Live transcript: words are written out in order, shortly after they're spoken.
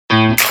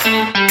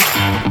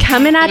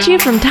Coming at you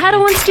from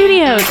Title I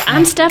Studios,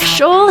 I'm Steph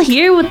Scholl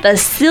here with the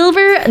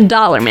Silver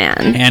Dollar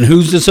Man. And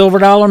who's the Silver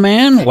Dollar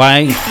Man?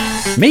 Why,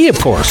 me, of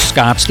course,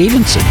 Scott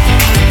Stevenson.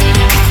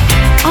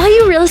 All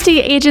you real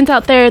estate agents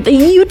out there, the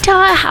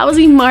Utah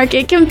housing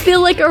market can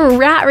feel like a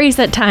rat race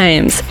at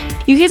times.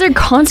 You guys are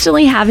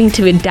constantly having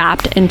to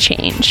adapt and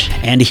change.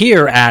 And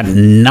here at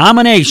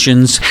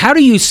Nominations, how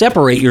do you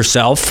separate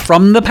yourself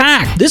from the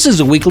pack? This is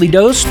a weekly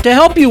dose to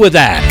help you with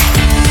that.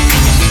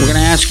 We're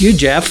going to ask you,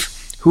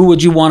 Jeff, who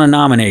would you want to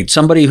nominate?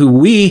 Somebody who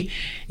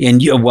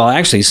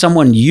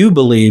someone you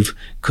believe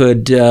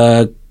could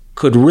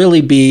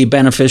really be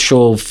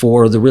beneficial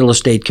for the real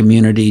estate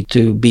community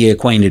to be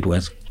acquainted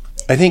with.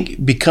 I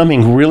think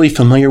becoming really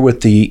familiar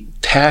with the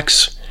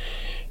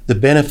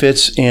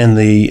benefits and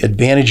the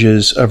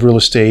advantages of real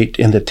estate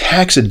and the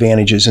tax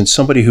advantages, and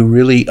somebody who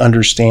really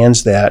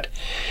understands that,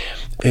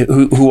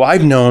 who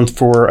I've known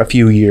for a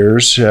few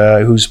years,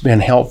 who's been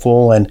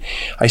helpful, and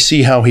I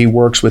see how he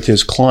works with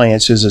his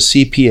clients, is a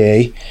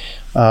CPA,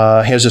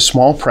 has a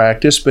small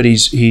practice, but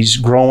he's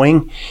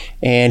growing,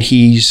 and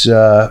he's,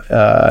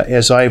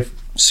 as I've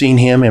seen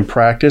him in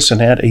practice,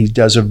 and he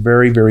does a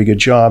very, very good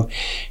job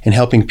in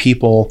helping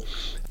people,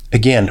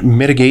 again,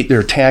 mitigate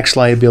their tax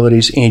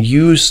liabilities and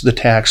use the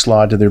tax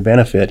law to their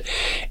benefit.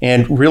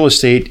 And real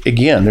estate,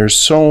 again, there's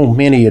so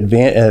many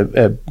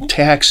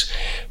tax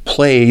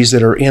plays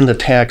that are in the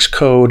tax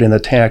code and the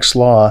tax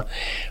law.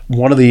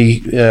 One of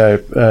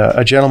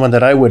a gentleman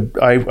that I would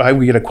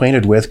get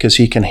acquainted with, because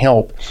he can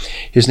help,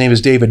 his name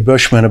is David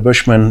Bushman of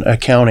Bushman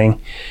Accounting,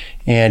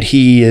 and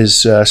he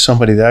is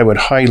somebody that I would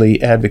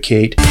highly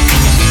advocate.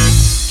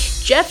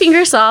 Jeff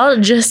Ingersoll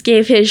just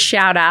gave his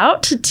shout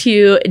out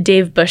to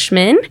Dave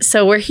Bushman.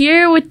 So we're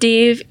here with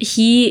Dave.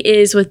 He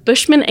is with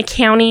Bushman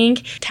Accounting,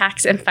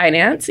 Tax and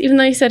Finance. Even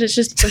though he said it's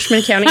just Bushman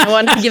Accounting, I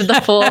wanted to give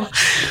the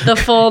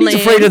full name.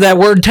 He's afraid of that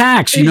word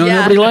tax.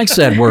 Nobody likes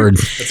that word.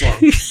 That's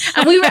long.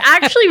 And we were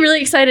actually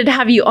really excited to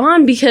have you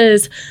on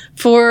because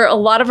for a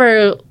lot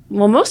of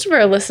most of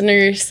our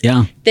listeners,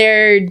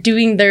 they're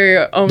doing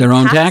their own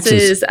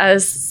taxes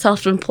as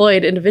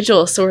self-employed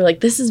individuals. So we're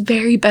like, this is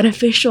very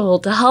beneficial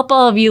to help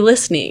all of you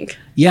listening.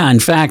 Yeah, in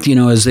fact,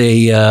 as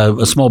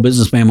a small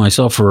businessman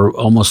myself for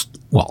almost,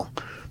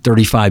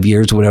 35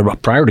 years or whatever,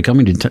 prior to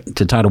coming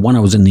to Title I, I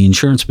was in the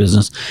insurance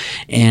business.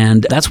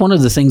 And that's one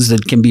of the things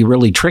that can be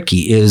really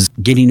tricky is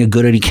getting a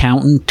good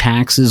accountant,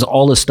 taxes,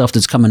 all the stuff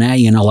that's coming at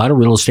you. And a lot of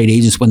real estate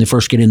agents, when they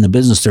first get in the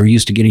business, they're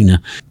used to getting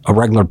a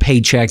regular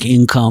paycheck,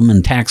 income,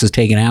 and taxes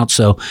taken out.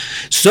 So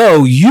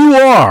you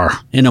are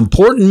an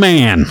important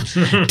man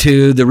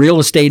to the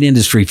real estate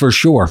industry for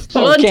sure.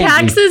 Well,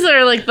 taxes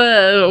are like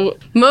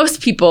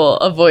most people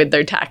avoid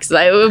their taxes.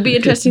 It would be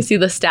interesting to see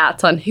the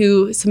stats on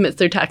who submits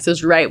their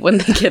taxes right when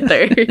they get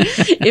their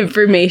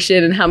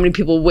information and how many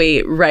people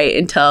wait right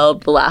until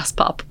the last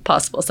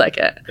possible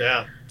second.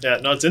 Yeah.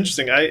 No, it's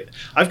interesting.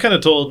 I've kind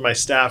of told my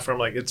staff,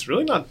 it's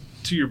really not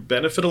to your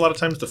benefit a lot of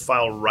times to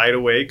file right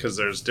away because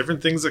there's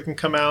different things that can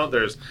come out.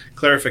 There's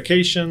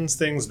clarifications,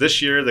 things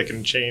this year that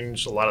can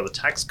change a lot of the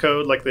tax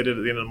code like they did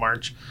at the end of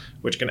March,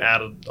 which can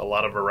add a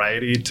lot of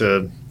variety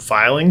to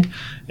filing.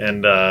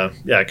 And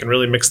it can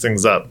really mix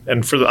things up.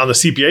 And on the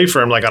CPA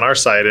firm, like on our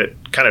side, it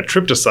kind of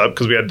tripped us up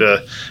because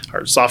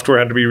our software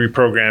had to be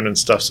reprogrammed and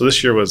stuff. So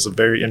this year was a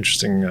very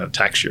interesting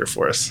tax year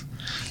for us.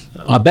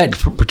 I bet,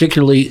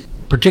 particularly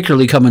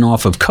coming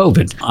off of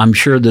COVID, I'm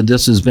sure that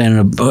this has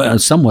been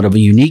somewhat of a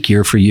unique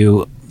year for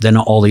you than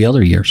all the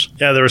other years.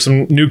 Yeah, there were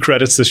some new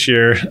credits this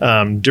year,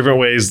 different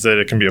ways that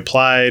it can be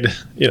applied.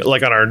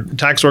 Like on our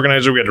tax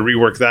organizer, we had to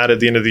rework that at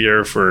the end of the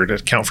year to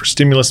account for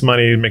stimulus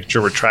money, making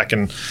sure we're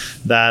tracking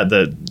that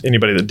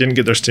anybody that didn't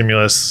get their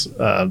stimulus,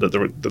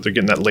 that they're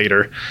getting that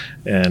later.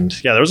 And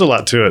yeah, there was a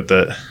lot to it,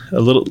 that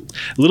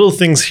little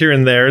things here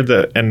and there,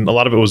 and a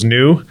lot of it was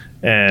new.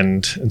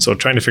 And so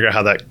trying to figure out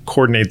how that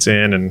coordinates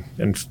in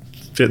and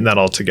fitting that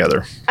all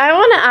together. I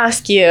want to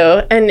ask you,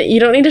 and you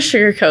don't need to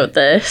sugarcoat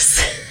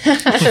this,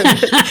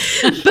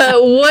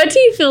 but what do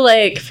you feel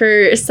like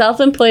for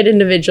self-employed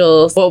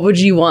individuals, what would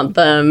you want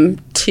them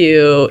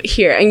to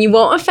hear? And you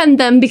won't offend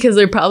them because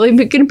they're probably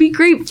going to be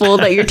grateful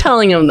that you're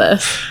telling them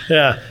this.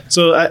 Yeah.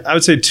 So I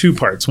would say two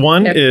parts.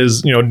 One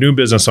is, new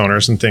business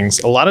owners and things.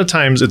 A lot of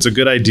times it's a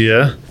good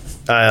idea.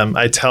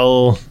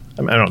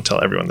 I don't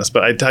tell everyone this,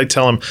 but I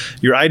tell them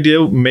your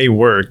idea may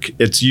work.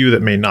 It's you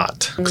that may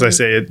not. Because I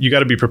say you got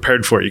to be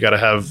prepared for it. You got to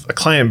have a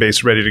client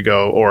base ready to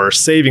go or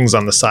savings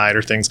on the side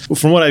or things.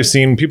 From what I've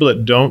seen, people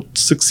that don't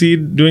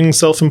succeed doing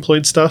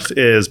self-employed stuff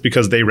is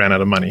because they ran out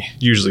of money.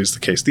 Usually is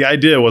the case. The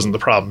idea wasn't the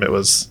problem. It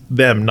was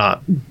them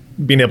not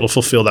being able to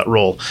fulfill that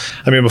role.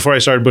 I mean, before I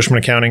started Bushman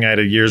Accounting, I had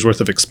a year's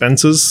worth of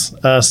expenses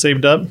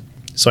saved up.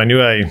 So I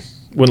knew I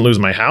wouldn't lose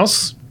my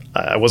house.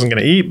 I wasn't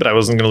going to eat, but I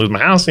wasn't going to lose my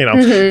house, and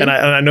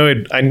I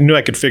knew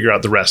I could figure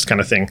out the rest kind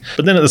of thing.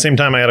 But then at the same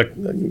time, I had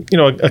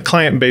a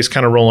client base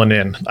kind of rolling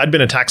in. I'd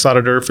been a tax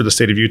auditor for the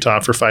state of Utah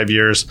for 5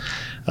 years.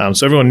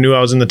 So everyone knew I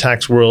was in the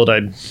tax world.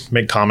 I'd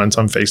make comments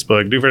on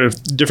Facebook, do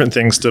different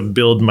things to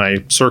build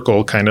my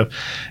circle kind of,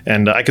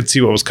 and I could see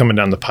what was coming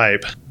down the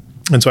pipe.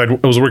 And so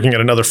I was working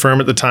at another firm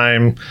at the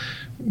time,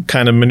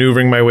 kind of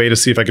maneuvering my way to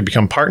see if I could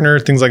become partner,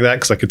 things like that,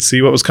 because I could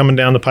see what was coming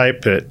down the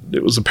pipe.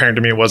 It was apparent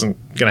to me it wasn't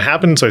going to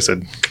happen. So I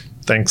said,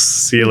 thanks,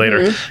 see you later.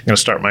 I'm going to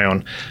start my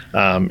own.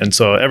 And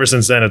so ever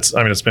since then,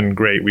 it's been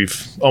great.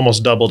 We've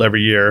almost doubled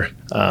every year.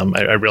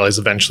 I realize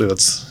eventually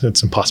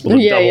it's impossible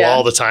to double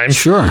all the time.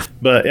 Sure.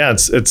 But yeah,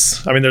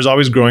 there's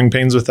always growing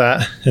pains with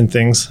that and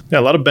things. Yeah,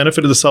 a lot of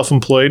benefit to the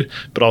self-employed,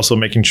 but also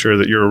making sure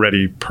that you're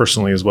ready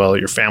personally as well, that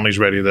your family's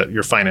ready, that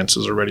your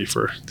finances are ready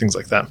for things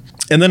like that.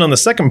 And then on the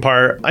second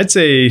part, I'd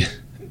say,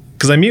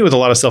 because I meet with a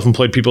lot of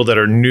self-employed people that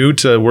are new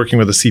to working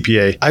with a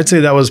CPA, I'd say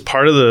that was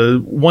part of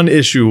the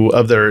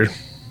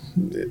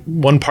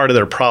one part of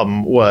their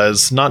problem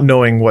was not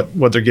knowing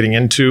what they're getting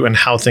into and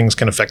how things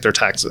can affect their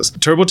taxes.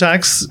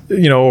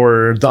 TurboTax,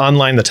 or the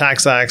online, the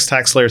TaxAct,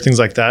 TaxSlayer, things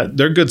like that,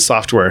 they're good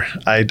software.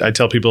 I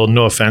tell people,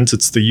 no offense,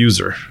 it's the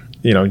user.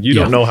 You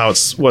don't know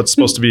what's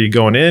supposed to be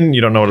going in. You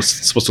don't know what it's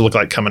supposed to look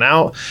like coming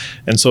out.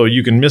 And so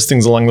you can miss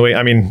things along the way.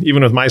 I mean,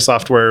 even with my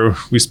software,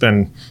 we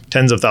spend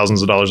tens of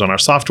thousands of dollars on our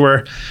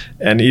software.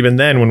 And even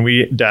then, when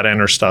we data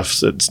enter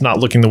stuff, it's not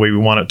looking the way we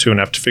want it to and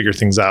have to figure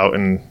things out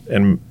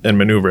and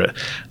maneuver it.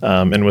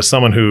 And with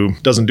someone who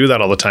doesn't do that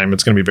all the time,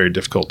 it's going to be very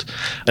difficult.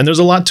 And there's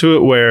a lot to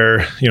it where,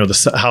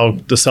 how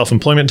the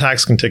self-employment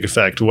tax can take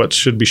effect, what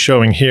should be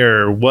showing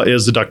here, what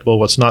is deductible,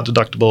 what's not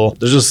deductible.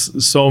 There's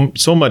just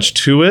so much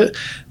to it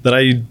that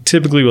I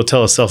typically will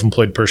tell a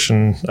self-employed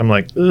person, I'm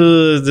like,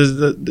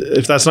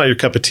 if that's not your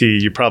cup of tea,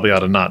 you probably ought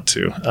to not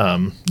to.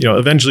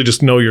 Eventually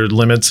just know your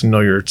limits and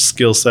know your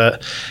skill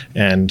set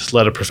and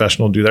let a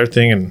professional do their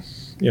thing,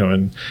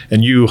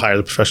 and you hire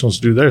the professionals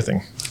to do their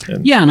thing.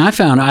 And I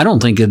found, I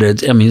don't think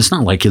it's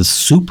not like it's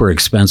super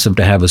expensive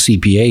to have a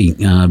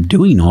CPA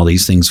doing all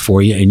these things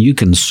for you, and you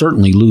can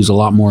certainly lose a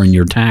lot more in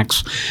your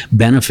tax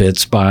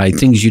benefits by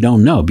things you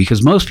don't know,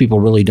 because most people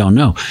really don't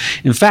know.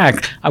 In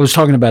fact, I was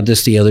talking about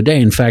this the other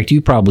day. In fact,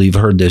 you probably have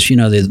heard this.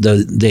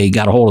 They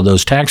got a hold of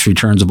those tax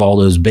returns of all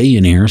those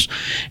billionaires,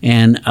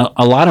 and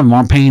a lot of them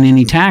aren't paying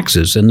any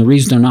taxes. And the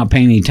reason they're not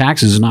paying any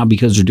taxes is not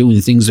because they're doing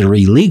things that are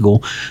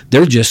illegal.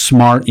 They're just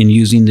smart in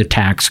using the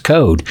tax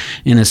code.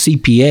 And a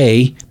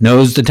CPA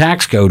knows the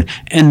tax code,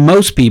 and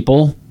most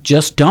people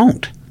just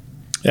don't.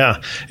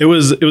 Yeah, it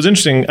was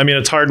interesting. I mean,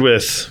 it's hard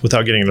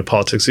without getting into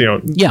politics,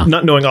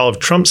 not knowing all of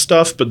Trump's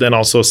stuff, but then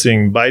also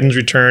seeing Biden's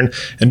return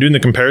and doing the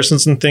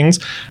comparisons and things.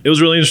 It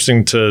was really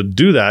interesting to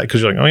do that,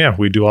 because you're like, oh yeah,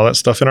 we do all that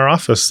stuff in our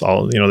office.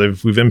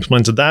 We've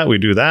implemented that, we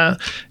do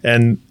that,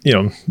 and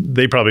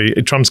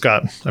Trump's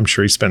got, I'm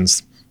sure he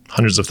spends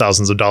hundreds of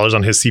thousands of dollars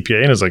on his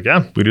CPA, and is like,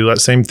 yeah, we do that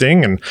same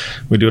thing, and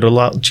we do it at a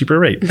lot cheaper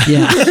rate.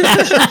 Yeah.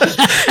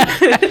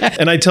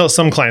 And I tell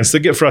some clients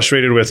that get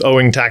frustrated with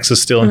owing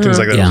taxes still and things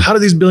like that. Yeah. How do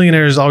these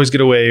billionaires always get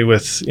away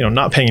with,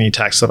 not paying any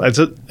tax stuff?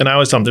 And I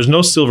always tell them, there's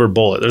no silver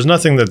bullet. There's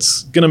nothing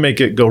that's going to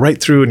make it go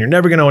right through and you're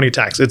never going to owe any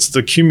tax. It's the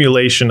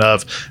accumulation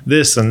of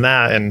this and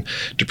that and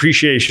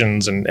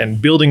depreciations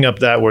and building up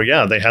that where,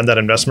 yeah, they had that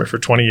investment for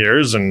 20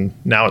 years and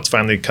now it's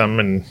finally come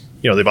and,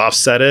 they've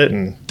offset it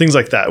and things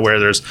like that, where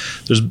there's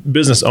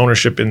business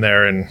ownership in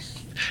there, and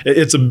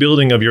it's a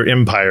building of your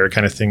empire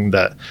kind of thing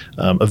that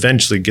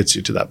eventually gets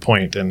you to that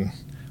point. And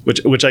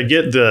which I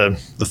get the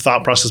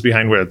thought process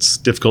behind, where it's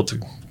difficult to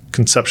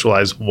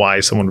conceptualize why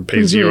someone would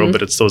pay zero,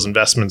 but it's those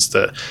investments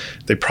that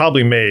they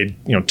probably made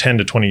 10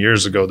 to 20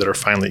 years ago that are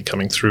finally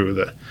coming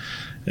through,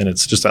 and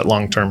it's just that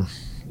long-term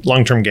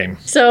game.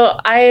 So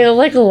I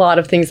like a lot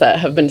of things that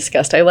have been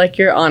discussed. I like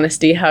your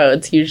honesty, how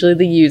it's usually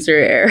the user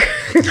error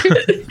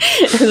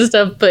and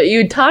stuff. But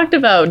you talked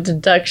about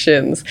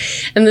deductions.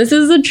 And this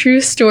is a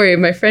true story.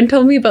 My friend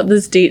told me about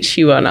this date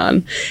she went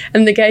on.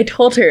 And the guy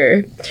told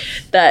her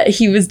that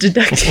he was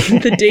deducting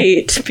the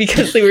date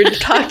because they were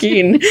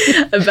talking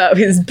about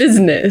his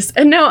business.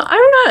 And now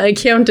I'm not an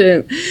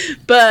accountant,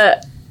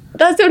 but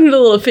that sounded a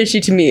little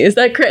fishy to me. Is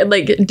that correct?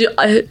 Like,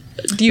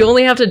 do you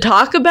only have to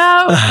talk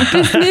about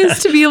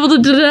business to be able to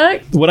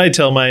deduct? What I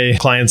tell my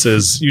clients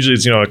is usually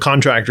it's, a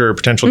contractor or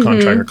potential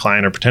contractor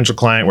client or potential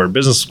client where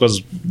business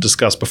was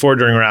discussed before,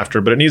 during, or after,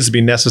 but it needs to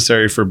be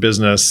necessary for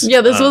business.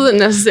 Yeah, this wasn't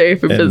necessary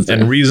for business.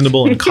 And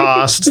reasonable in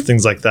cost,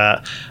 things like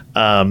that.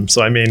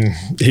 So, I mean,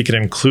 he can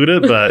include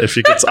it, but if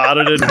he gets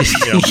audited,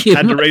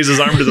 had to raise his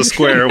arm to the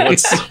square,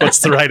 what's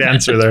the right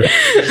answer there?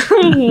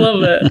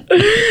 Love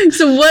it.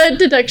 So what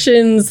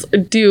deductions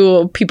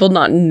do people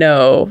not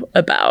know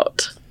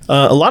about?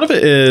 A lot of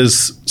it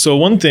is, so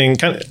one thing,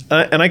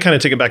 and I kind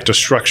of take it back to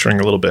structuring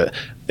a little bit,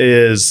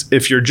 is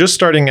if you're just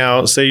starting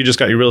out, say you just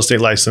got your real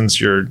estate license,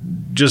 you're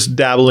just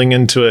dabbling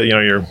into it,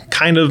 you're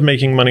kind of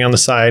making money on the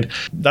side,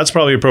 that's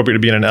probably appropriate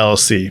to be in an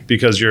LLC,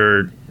 because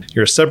you're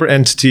You're a separate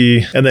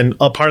entity. And then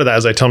a part of that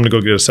is I tell them to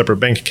go get a separate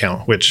bank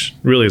account, which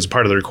really is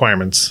part of the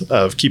requirements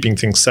of keeping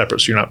things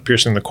separate. So you're not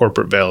piercing the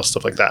corporate veil,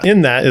 stuff like that.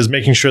 In that is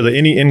making sure that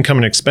any income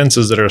and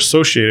expenses that are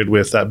associated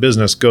with that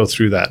business go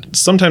through that.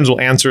 Sometimes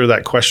we'll answer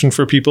that question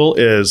for people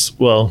is,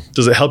 well,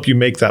 does it help you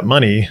make that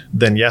money?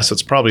 Then yes,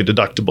 it's probably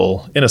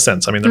deductible in a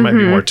sense. I mean, there might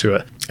be more to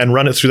it. And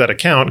run it through that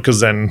account, because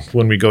then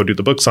when we go do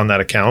the books on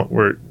that account,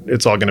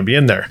 it's all going to be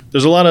in there.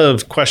 There's a lot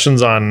of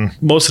questions on,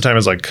 most of the time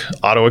is like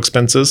auto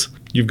expenses.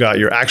 You've got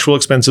your actual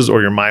expenses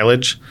or your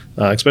mileage,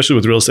 especially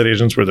with real estate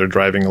agents where they're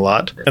driving a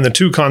lot. And the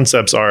two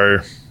concepts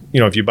are,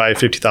 if you buy a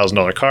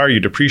 $50,000 car, you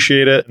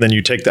depreciate it, then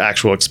you take the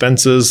actual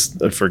expenses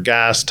for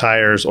gas,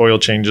 tires, oil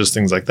changes,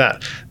 things like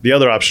that. The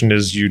other option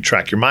is you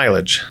track your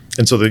mileage.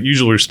 And so the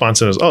usual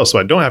response is, so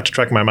I don't have to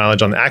track my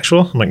mileage on the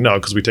actual? I'm like, no,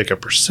 because we take a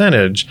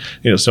percentage.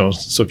 So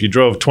if you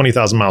drove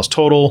 20,000 miles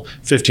total,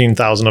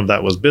 15,000 of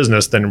that was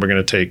business, then we're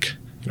going to take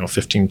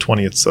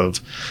 15/20ths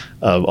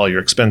of all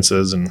your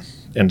expenses and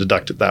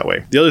deduct it that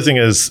way. The other thing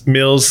is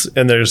meals,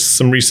 and there's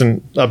some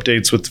recent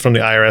updates from the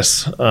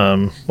IRS,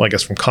 I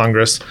guess from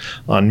Congress,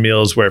 on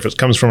meals where if it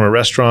comes from a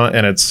restaurant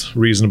and it's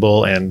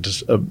reasonable and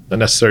a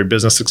necessary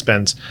business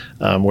expense,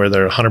 where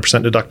they're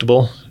 100%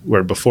 deductible,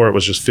 where before it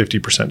was just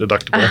 50%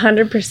 deductible.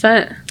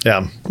 100%.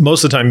 Yeah.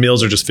 Most of the time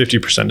meals are just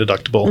 50%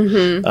 deductible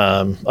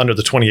under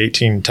the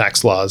 2018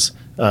 tax laws.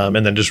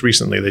 And then just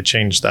recently they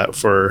changed that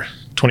for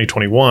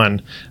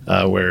 2021,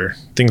 where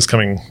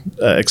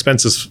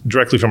expenses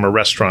directly from a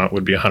restaurant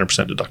would be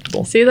 100%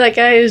 deductible. See, that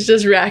guy is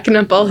just racking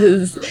up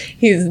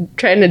he's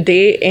trying to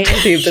date and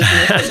do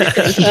business at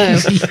the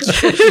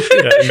same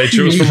time. Yeah, and made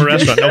sure it was from a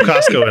restaurant. No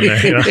Costco in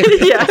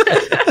there. Yeah.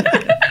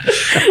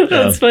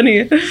 That's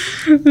funny.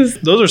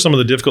 Those are some of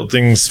the difficult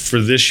things for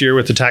this year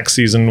with the tax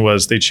season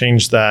was they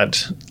changed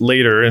that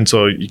later. And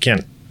so you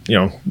can't,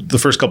 the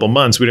first couple of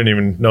months, we didn't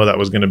even know that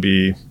was going to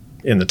be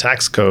in the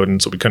tax code, and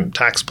so we couldn't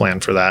tax plan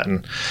for that,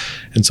 and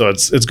so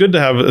it's good to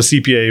have a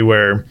CPA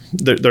where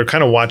they're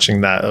kind of watching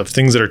that of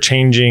things that are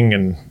changing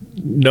and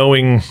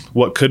knowing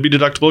what could be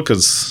deductible,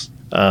 because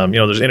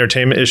there's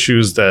entertainment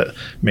issues that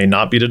may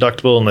not be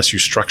deductible unless you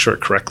structure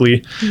it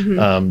correctly.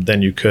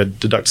 Then you could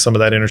deduct some of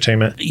that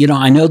entertainment.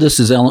 I know this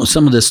is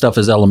some of this stuff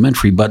is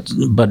elementary, but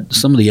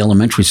some of the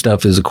elementary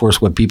stuff is, of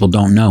course, what people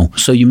don't know.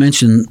 So you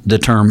mentioned the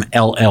term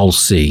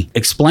LLC.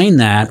 Explain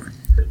that.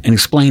 And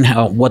explain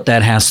what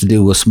that has to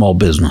do with small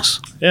business.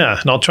 Yeah,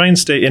 and I'll try and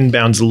stay in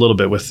bounds a little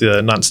bit with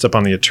not step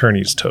on the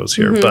attorney's toes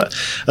here. But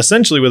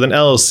essentially with an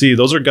LLC,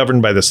 those are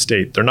governed by the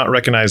state. They're not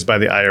recognized by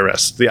the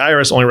IRS. The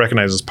IRS only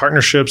recognizes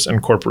partnerships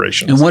and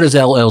corporations. And what does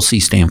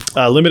LLC stand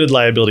for? Limited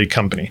liability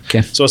company.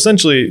 Okay. So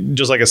essentially,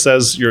 just like it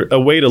says, you're a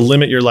way to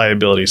limit your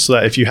liability so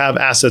that if you have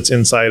assets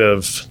inside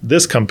of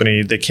this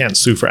company, they can't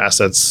sue for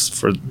assets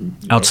for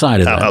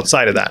outside of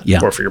that, yeah,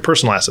 or for your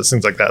personal assets,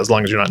 things like that, as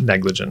long as you're not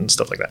negligent and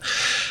stuff like that.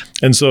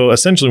 And so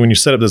essentially when you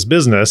set up this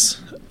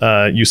business,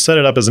 you set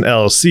it up as an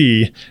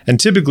LLC, and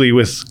typically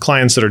with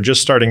clients that are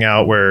just starting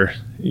out where,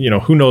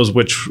 who knows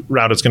which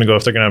route it's going to go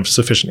if they're going to have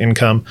sufficient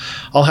income,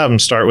 I'll have them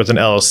start with an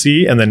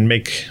LLC and then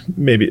make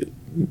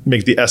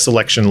the S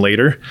election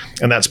later.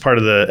 And that's part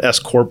of the S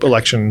Corp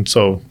election.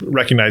 So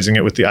recognizing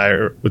it with the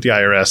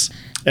IRS.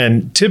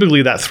 And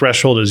typically that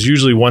threshold is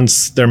usually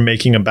once they're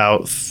making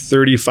about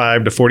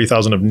 $35,000 to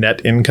 $40,000 of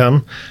net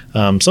income.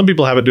 Some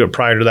people have it do it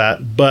prior to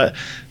that, but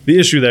the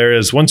issue there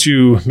is once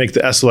you make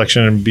the S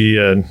election and be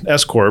an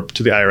S Corp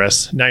to the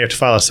IRS, now you have to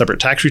file a separate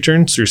tax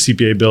return. So your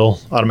CPA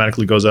bill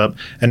automatically goes up,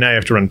 and now you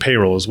have to run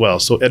payroll as well.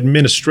 So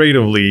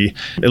administratively,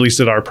 at least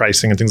at our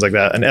pricing and things like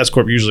that, an S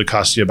Corp usually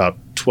costs you about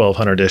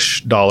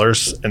 $1,200-ish.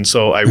 And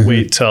so I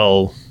wait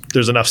till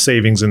there's enough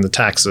savings in the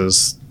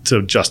taxes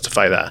to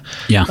justify that.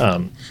 Yeah.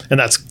 And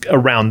that's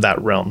around that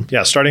realm.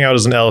 Yeah. Starting out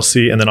as an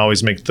LLC and then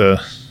always make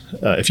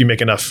if you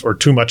make enough or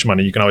too much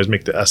money, you can always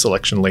make the S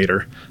election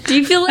later. Do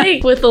you feel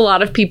like with a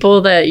lot of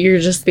people that you're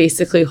just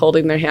basically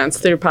holding their hands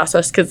through the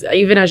process? Because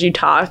even as you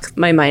talk,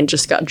 my mind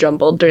just got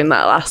jumbled during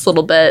that last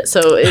little bit.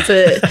 So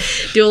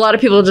do a lot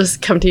of people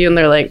just come to you and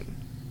they're like,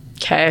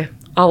 okay,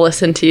 I'll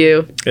listen to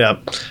you? Yeah,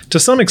 to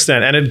some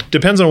extent. And it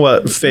depends on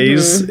what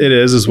phase it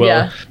is as well.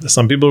 Yeah.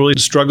 Some people really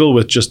struggle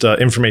with just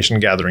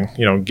information gathering,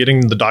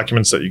 getting the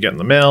documents that you get in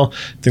the mail,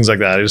 things like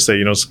that. I just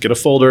say, get a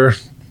folder,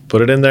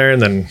 put it in there, and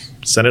then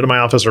send it to my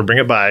office or bring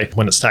it by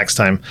when it's tax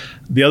time.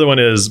 The other one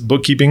is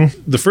bookkeeping.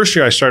 The first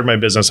year I started my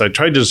business, I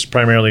tried to just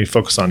primarily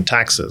focus on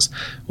taxes.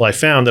 Well, I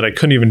found that I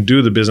couldn't even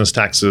do the business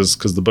taxes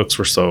because the books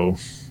were so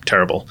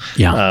terrible.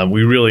 Yeah.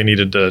 We really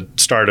needed to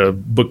start a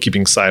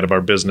bookkeeping side of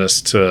our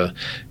business to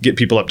get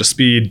people up to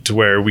speed to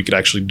where we could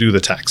actually do the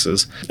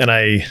taxes. And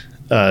I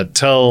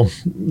tell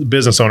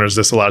business owners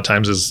this a lot of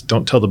times is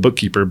don't tell the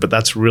bookkeeper, but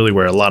that's really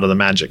where a lot of the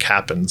magic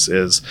happens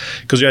is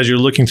because as you're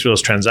looking through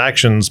those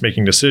transactions,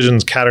 making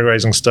decisions,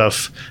 categorizing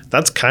stuff,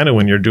 that's kind of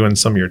when you're doing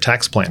some of your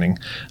tax planning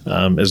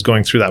is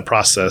going through that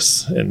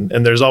process.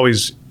 And there's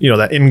always,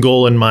 that end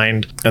goal in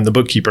mind, and the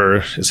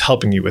bookkeeper is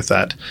helping you with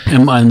that.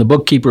 And the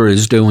bookkeeper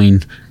is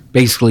doing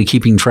basically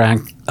keeping track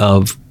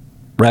of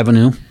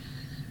revenue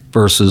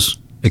versus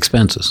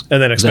expenses.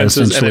 And then Is that expenses,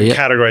 and then essentially it?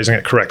 categorizing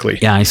it correctly.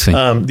 Yeah, I see.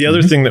 The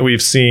other thing that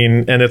we've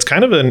seen, and it's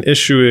kind of an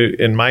issue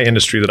in my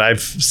industry that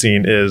I've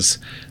seen is,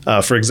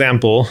 for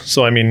example,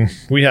 so I mean,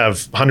 we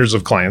have hundreds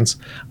of clients.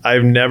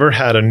 I've never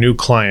had a new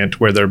client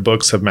where their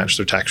books have matched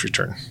their tax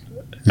return,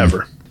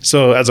 ever.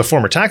 So as a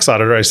former tax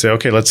auditor, I say,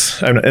 okay,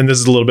 and this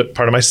is a little bit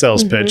part of my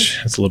sales pitch.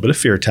 It's a little bit of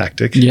fear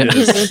tactic. Yeah.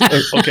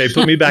 Okay,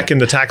 put me back in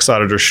the tax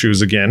auditor's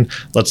shoes again.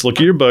 Let's look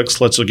at your books.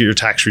 Let's look at your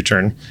tax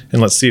return,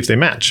 and let's see if they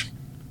match.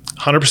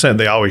 100%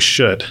 they always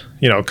should,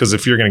 because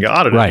if you're going to get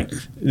audited, Right.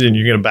 then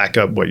you're going to back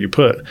up what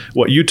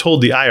you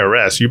told the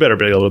IRS, you better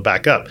be able to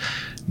back up.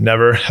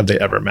 Never have they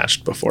ever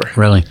matched before.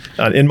 Really?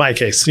 In my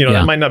case,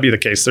 that might not be the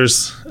case.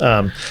 There's,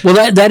 Well,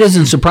 that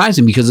isn't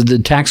surprising because the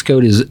tax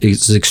code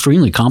is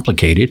extremely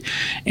complicated.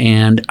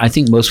 And I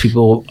think most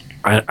people,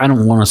 I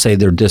don't want to say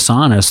they're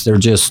dishonest, they're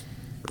just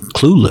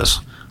clueless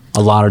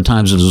a lot of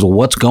times as to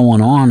what's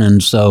going on.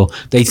 And so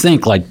they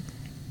think like,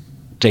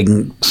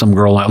 taking some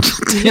girl out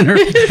to dinner,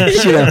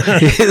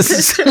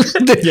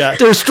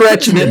 they're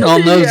stretching it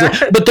on those.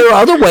 But there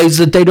are other ways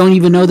that they don't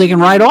even know they can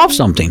write off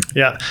something.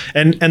 Yeah,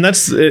 and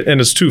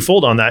it's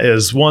twofold on that.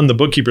 Is one, the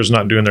bookkeeper's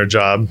not doing their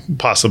job,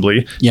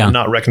 possibly,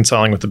 not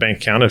reconciling with the bank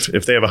account.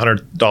 If they have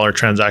 $100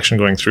 transaction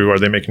going through, are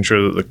they making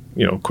sure that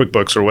the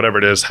QuickBooks or whatever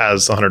it is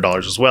has $100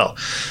 as well?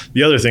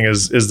 The other thing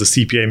is the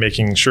CPA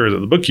making sure that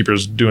the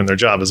bookkeeper's doing their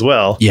job as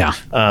well. Yeah,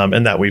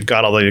 and that we've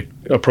got all the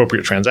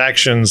appropriate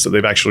transactions, that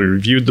they've actually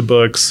reviewed the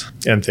books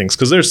and things.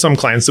 Because there's some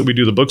clients that we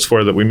do the books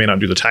for that we may not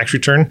do the tax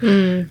return,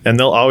 and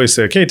they'll always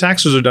say, "Okay,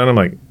 taxes are done." I'm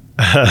like,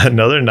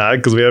 no, they're not,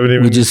 because we haven't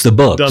even just the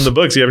books. done the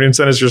books. You haven't even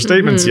sent us your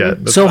statements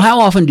yet. That's so how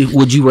often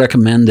would you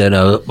recommend that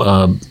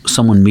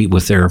someone meet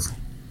with their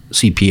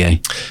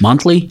CPA?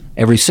 Monthly?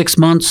 Every 6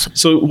 months?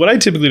 So what I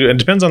typically do, it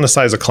depends on the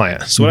size of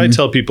client. So what I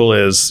tell people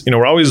is,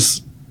 we're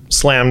always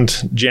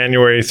slammed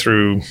January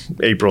through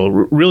April,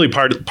 really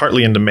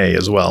partly into May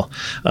as well,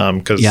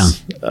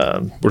 because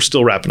we're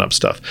still wrapping up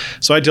stuff.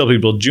 So I tell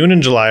people June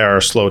and July are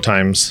our slow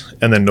times,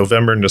 and then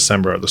November and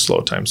December are the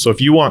slow times. So if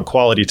you want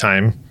quality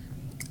time,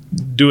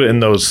 do it in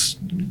those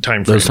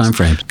time frames.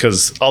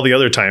 Because all the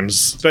other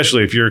times,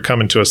 especially if you're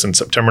coming to us in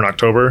September and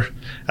October,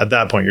 at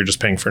that point you're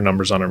just paying for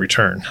numbers on a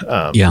return.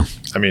 I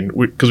mean,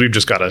 because we've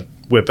just got to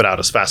whip it out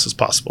as fast as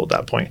possible at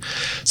that point.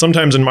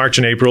 Sometimes in March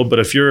and April, but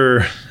if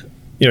you're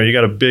you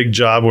got a big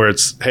job where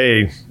it's,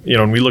 hey,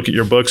 when we look at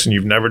your books and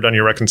you've never done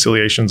your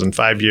reconciliations in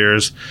 5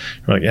 years,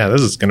 we're like, yeah,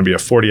 this is going to be a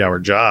 40-hour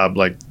job.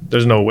 Like,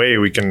 there's no way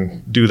we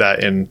can do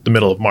that in the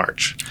middle of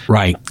March.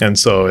 Right. And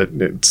so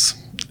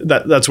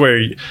that's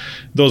where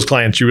those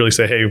clients, you really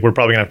say, hey, we're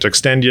probably going to have to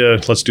extend you.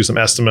 Let's do some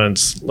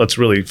estimates. Let's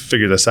really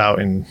figure this out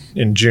in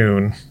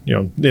June,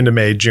 into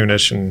May,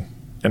 June-ish, and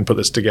put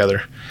this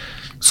together.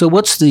 So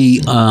what's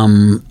the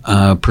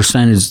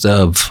percentage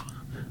of,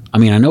 I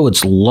mean, I know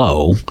it's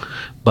low,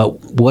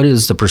 but what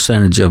is the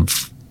percentage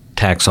of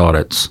tax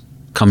audits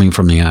coming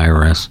from the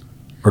IRS?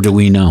 Or do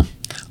we know?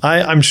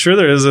 I'm sure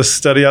there is a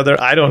study out there.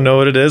 I don't know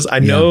what it is. I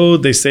know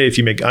they say if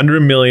you make under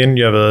 $1 million,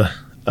 you have a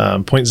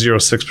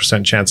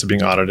 0.06% chance of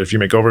being audited. If you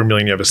make over $1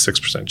 million, you have a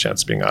 6%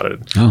 chance of being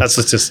audited. Oh. That's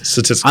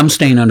statistical. I'm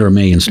staying under $1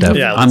 million, Steph.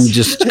 Yeah, I'm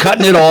just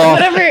cutting it off.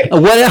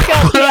 Whatever.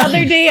 Scott, the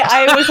other day,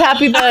 I was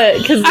happy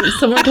because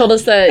someone told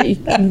us that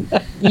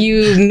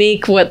you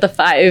make what the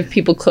 5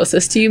 people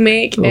closest to you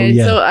make.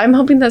 So I'm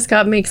hoping that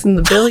Scott makes in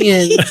the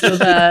billions so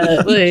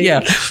that,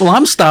 well,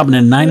 I'm stopping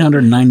at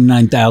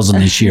 999,000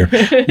 this year.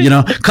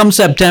 Come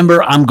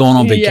September, I'm going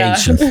on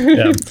vacation.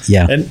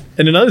 Yeah. And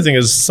another thing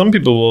is some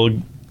people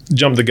will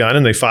jump the gun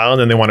and they file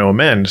and then they want to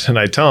amend. And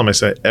I tell them, I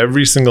say,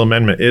 every single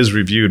amendment is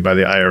reviewed by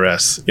the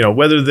IRS.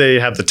 Whether they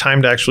have the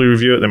time to actually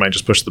review it, they might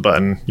just push the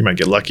button. You might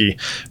get lucky,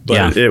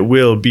 but it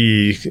will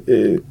be.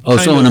 So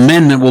an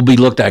amendment will be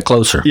looked at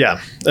closer.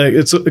 Yeah.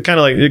 It's kind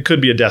of like, it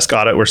could be a desk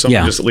audit where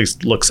someone just at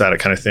least looks at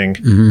it kind of thing.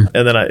 And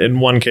then in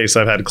one case,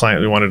 I've had a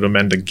client who wanted to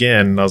amend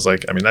again. And I was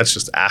like, I mean, that's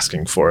just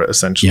asking for it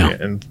essentially. Yeah.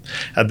 And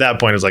at that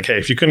point, it's like, hey,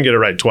 if you couldn't get it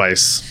right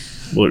twice,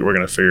 we're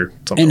going to figure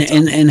something else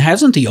out. And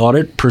hasn't the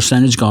audit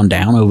percentage gone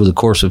down over the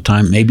course of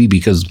time? Maybe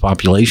because the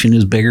population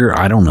is bigger?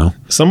 I don't know.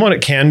 Somewhat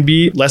it can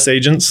be. Less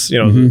agents. The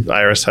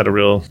IRS had a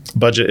real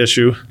budget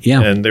issue.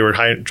 Yeah. And they were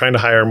trying to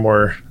hire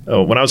more.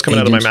 When I was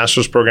coming out of my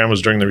master's program,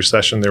 was during the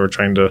recession. They were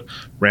trying to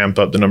ramp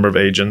up the number of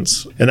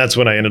agents. And that's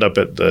when I ended up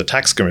at the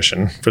tax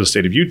commission for the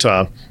state of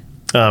Utah.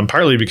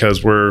 Partly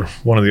because we're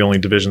one of the only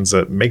divisions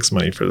that makes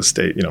money for the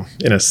state,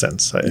 in a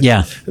sense.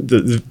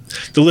 The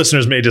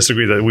listeners may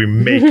disagree that we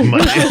make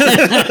money.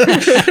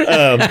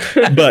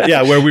 But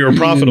yeah, where we were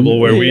profitable,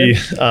 where we,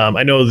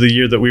 I know the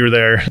year that we were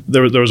there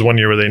was one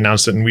year where they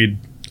announced it and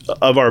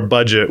of our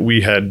budget, we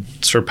had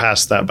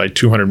surpassed that by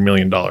 $200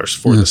 million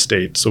for the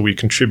state. So we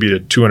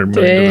contributed $200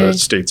 million to the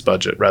state's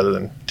budget rather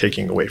than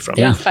taking away from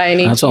it. Yeah,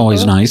 that's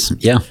always nice.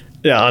 Yeah.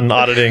 Yeah, on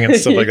auditing and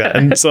stuff like that.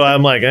 And so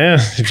I'm like,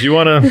 if you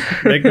want to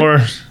make more,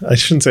 I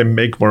shouldn't say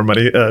make more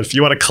money. If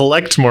you want to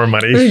collect more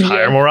money,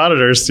 hire more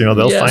auditors. They'll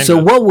find it. So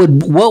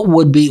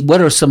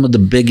what are some of the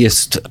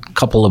biggest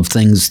couple of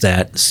things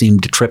that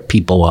seem to trip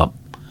people up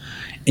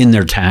in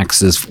their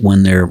taxes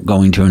when they're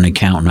going to an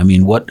accountant? I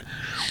mean, what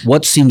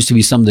seems to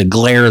be something that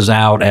glares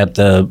out at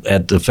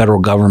the federal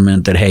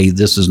government that, hey,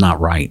 this is not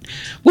right?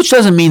 Which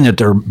doesn't mean that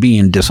they're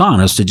being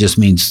dishonest. It just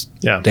means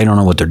they don't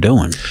know what they're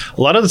doing.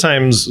 A lot of the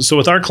times, so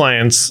with our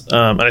clients,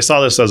 and I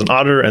saw this as an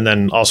auditor and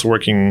then also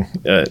working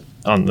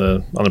on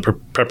the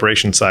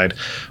preparation side,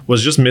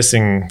 was just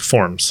missing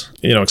forms.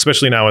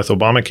 Especially now with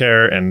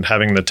Obamacare and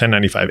having the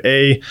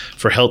 1095A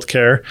for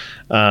healthcare.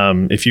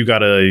 If you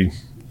got a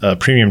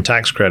premium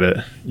tax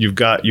credit, you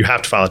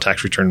have to file a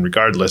tax return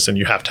regardless, and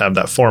you have to have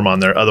that form on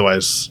there.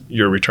 Otherwise,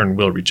 your return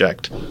will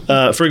reject.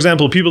 For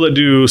example, people that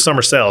do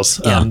summer sales,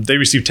 they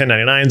receive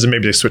 1099s and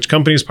maybe they switch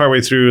companies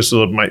partway through,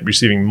 so they might be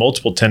receiving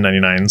multiple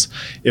 1099s.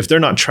 If they're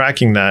not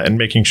tracking that and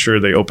making sure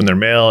they open their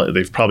mail,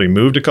 they've probably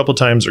moved a couple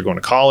times, they're going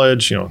to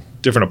college,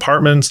 different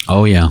apartments.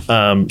 Oh, yeah.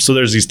 So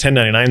there's these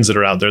 1099s that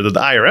are out there that the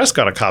IRS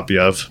got a copy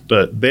of,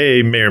 but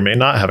they may or may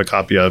not have a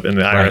copy of, and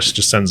the IRS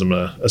just sends them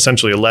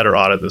essentially a letter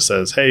audit that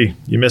says, hey,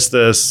 you missed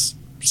this,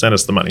 send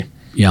us the money.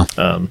 Yeah.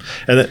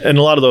 And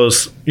a lot of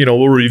those,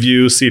 we'll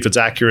review, see if it's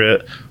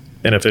accurate.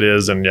 And if it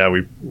is, then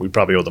we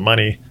probably owe the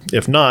money.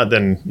 If not,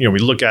 then we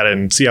look at it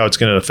and see how it's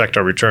going to affect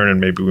our return, and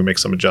maybe we make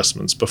some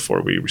adjustments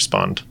before we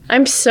respond.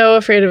 I'm so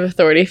afraid of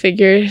authority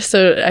figures,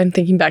 so I'm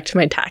thinking back to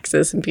my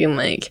taxes and being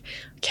like,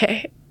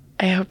 okay,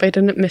 I hope I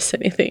didn't miss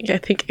anything. I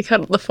think I got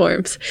all the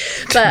forms.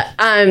 But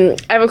I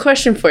have a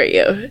question for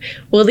you.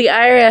 Will the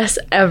IRS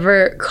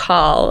ever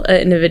call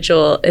an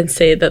individual and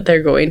say that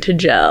they're going to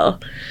jail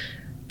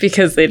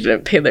because they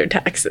didn't pay their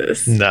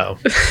taxes? No.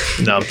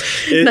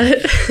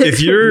 If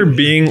you're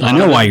being... I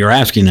know why you're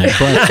asking that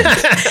question.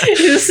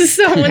 This is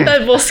someone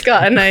that Will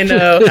Scott and I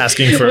know.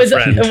 Asking for a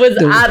friend. Was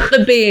at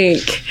the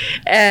bank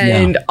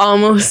and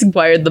almost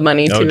wired the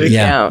money to his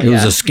account. It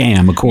was a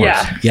scam, of course.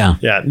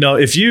 Yeah. No,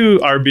 if you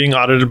are being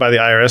audited by the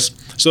IRS,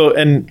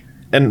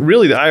 and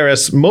really, the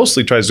IRS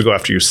mostly tries to go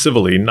after you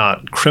civilly,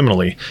 not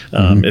criminally.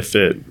 If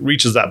it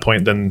reaches that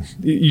point, then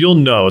you'll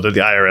know that the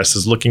IRS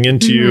is looking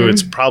into you.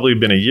 It's probably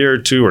been a year,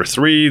 2 or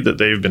 3 that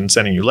they've been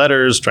sending you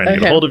letters, trying to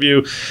get a hold of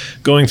you,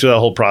 going through that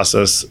whole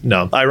process.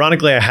 No.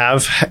 Ironically, I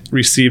have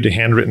received a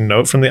handwritten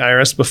note from the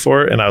IRS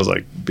before, and I was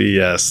like,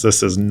 BS,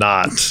 this is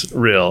not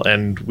real.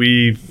 And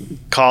we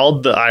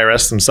called the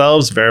IRS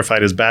themselves,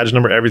 verified his badge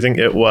number, everything.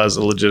 It was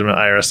a legitimate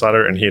IRS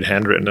auditor, and he had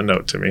handwritten a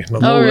note to me.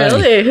 Oh,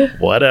 really?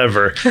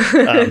 Whatever.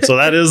 So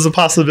that is a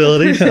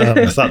possibility.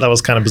 I thought that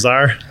was kind of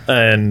bizarre.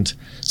 And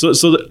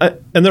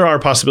and there are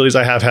possibilities.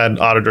 I have had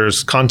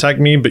auditors contact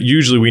me, but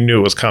usually we knew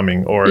it was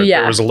coming, or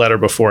there was a letter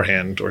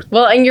beforehand.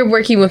 Well, and you're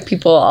working with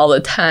people all the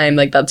time.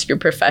 Like, that's your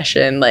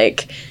profession.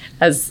 Like,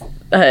 as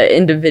an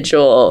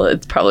individual,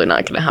 it's probably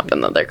not going to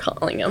happen that they're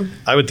calling them.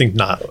 I would think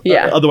not.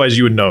 Yeah. Otherwise,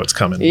 you would know it's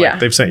coming. Yeah.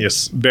 Like, they've sent you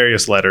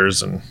various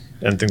letters and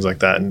things like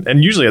that.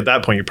 And usually at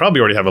that point, you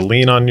probably already have a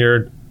lien on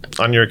your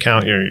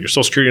account, your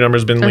social security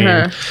number's been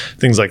leaned,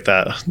 things like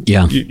that.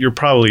 Yeah. You're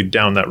probably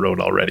down that road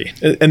already.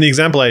 And the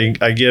example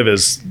I give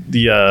is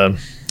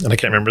and I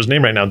can't remember his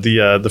name right now,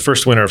 the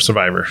first winner of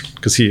Survivor,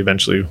 because he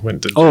eventually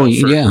went to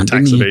jail for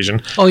tax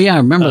evasion. Oh, yeah, I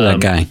remember that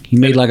guy. He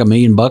made like $1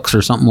 million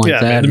or something like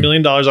that. Yeah, made $1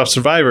 million off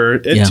Survivor.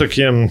 It took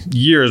him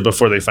years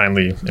before they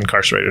finally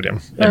incarcerated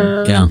him.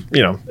 And,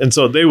 and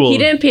so they will... He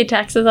didn't pay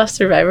taxes off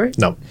Survivor?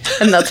 No.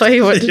 And that's why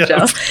he went to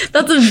jail.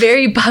 That's a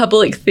very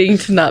public thing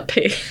to not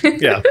pay.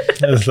 Yeah,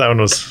 that one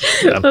was...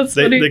 Yeah.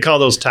 They call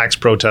those tax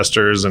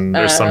protesters, and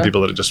there's some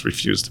people that just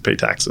refuse to pay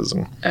taxes.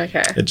 And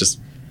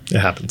it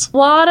happens. A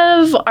lot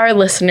of our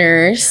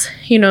listeners,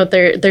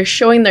 they're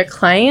showing their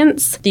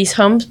clients these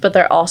homes, but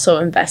they're also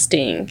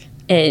investing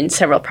in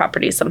several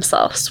properties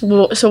themselves.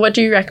 So what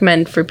do you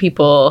recommend for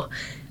people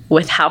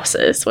with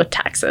houses, with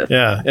taxes?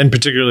 Yeah, and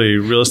particularly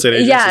real estate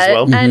agents as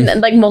well. And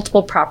like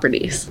multiple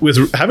properties.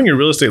 With having your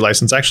real estate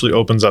license actually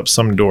opens up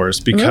some doors,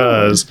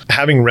 because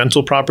having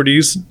rental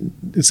properties,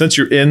 since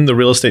you're in the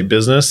real estate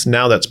business,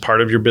 now that's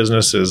part of your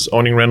business is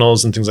owning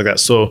rentals and things like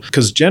that. So,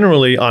 because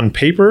generally on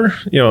paper,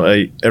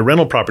 a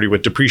rental property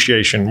with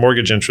depreciation,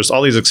 mortgage interest,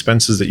 all these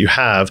expenses that you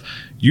have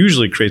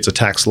usually creates a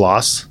tax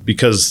loss,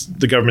 because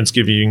the government's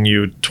giving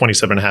you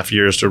 27 and a half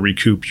years to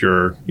recoup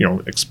your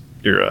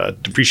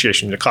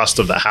depreciation, the cost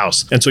of the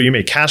house. And so you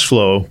make cash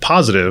flow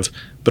positive,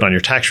 but on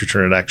your tax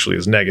return, it actually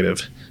is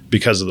negative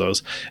because of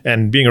those.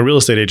 And being a real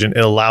estate agent,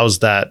 it allows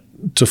that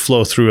to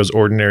flow through as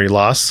ordinary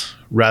loss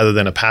rather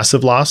than a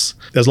passive loss.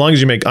 As long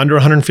as you make under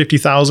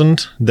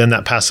 $150,000, then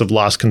that passive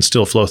loss can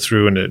still flow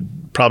through, and it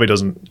probably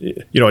doesn't,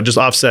 it just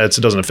offsets.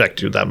 It doesn't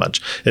affect you that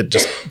much. It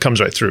just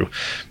comes right through.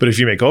 But if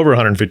you make over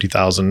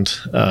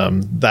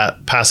 $150,000,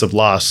 that passive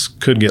loss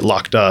could get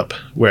locked up,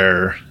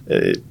 where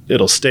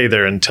it'll stay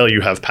there until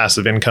you have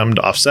passive income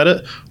to offset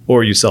it,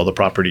 or you sell the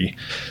property.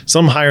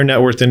 Some higher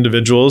net worth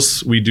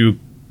individuals, we do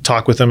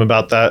talk with them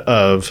about that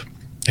of,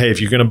 hey,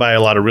 if you're going to buy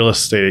a lot of real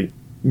estate,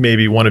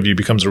 maybe one of you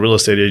becomes a real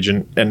estate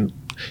agent, and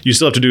you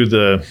still have to do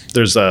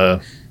there's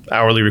a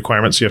hourly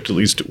requirement, so you have to at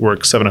least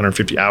work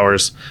 750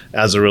 hours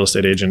as a real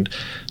estate agent.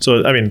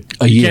 So, I mean,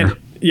 a year.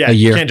 Yeah, a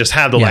year. you can't just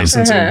have the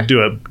license and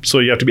do it. So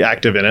you have to be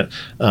active in it.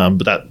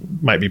 But that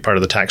might be part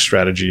of the tax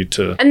strategy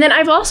to. And then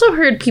I've also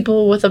heard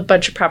people with a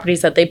bunch of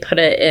properties that they put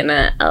it in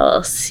a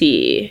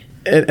LLC.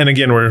 And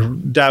again, we're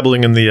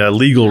dabbling in the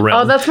legal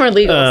realm. Oh, that's more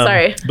legal.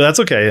 Sorry. But that's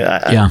okay.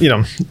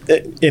 Yeah.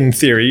 In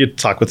theory, you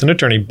talk with an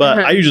attorney. But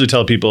I usually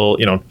tell people,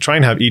 try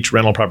and have each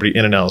rental property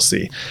in an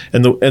LLC.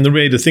 And the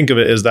way to think of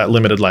it is that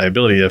limited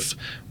liability.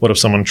 What if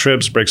someone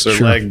trips, breaks their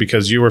leg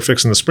because you were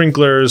fixing the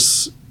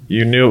sprinklers,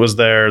 you knew it was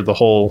there,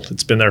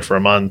 it's been there for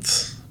a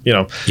month.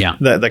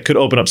 That could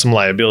open up some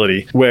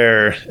liability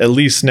where at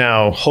least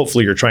now,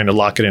 hopefully you're trying to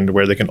lock it into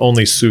where they can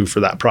only sue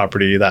for that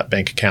property, that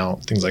bank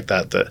account, things like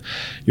that, that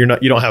you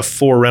don't have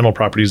 4 rental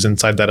properties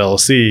inside that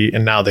LLC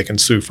and now they can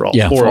sue for all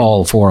 4. For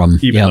all 4 of them.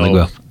 Even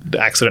though the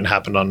accident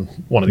happened on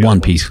one of the one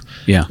other piece. ones.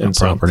 Yeah. And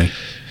property.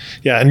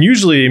 Yeah, and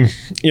usually,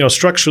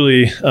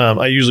 structurally,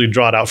 I usually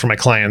draw it out for my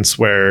clients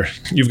where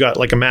you've got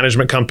like a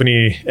management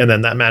company, and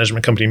then that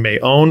management company may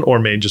own or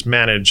may just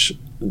manage,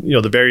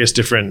 the various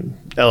different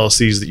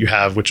LLCs that you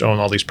have, which own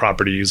all these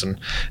properties and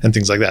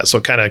things like that. So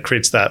it kind of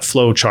creates that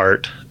flow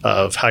chart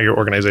of how your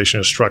organization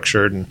is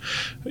structured, and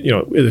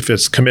if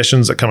it's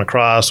commissions that come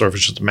across, or if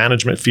it's just a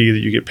management fee that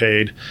you get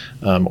paid,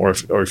 or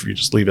if you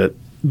just leave it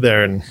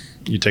there and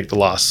you take the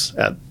loss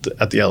at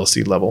the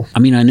LLC level. I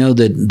mean, I know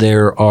that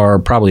there are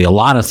probably a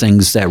lot of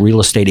things that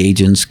real estate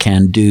agents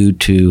can do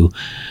to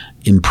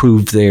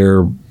improve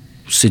their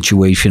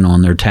situation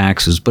on their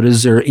taxes, but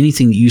is there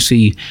anything that you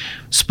see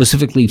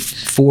specifically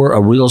for a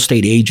real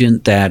estate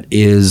agent that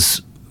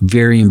is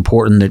very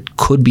important that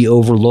could be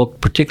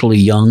overlooked, particularly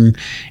young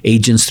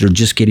agents that are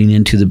just getting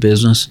into the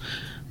business?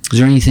 Is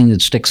there anything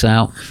that sticks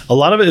out? A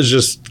lot of it is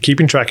just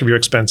keeping track of your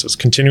expenses,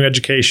 continuing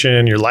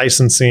education, your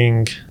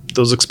licensing,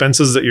 those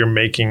expenses that you're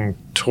making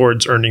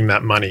towards earning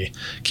that money.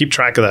 Keep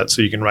track of that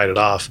so you can write it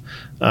off.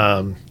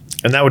 And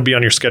that would be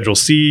on your Schedule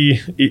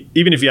C.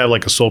 Even if you have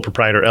like a sole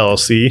proprietor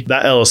LLC,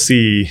 that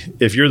LLC,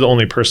 if you're the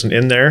only person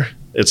in there,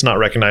 it's not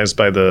recognized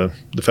by the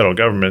federal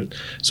government.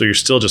 So you're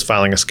still just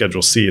filing a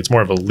Schedule C. It's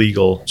more of a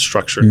legal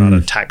structure, not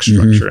a tax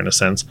structure in a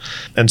sense.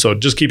 And so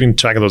just keeping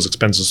track of those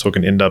expenses so it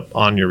can end up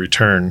on your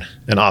return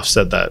and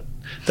offset that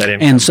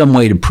income. And some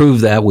way to prove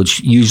that, which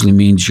usually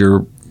means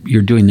you're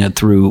doing that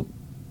through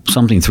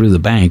something through the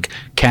bank.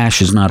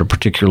 Cash is not a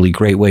particularly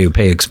great way to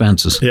pay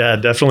expenses. Yeah,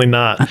 definitely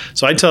not.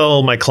 So I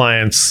tell my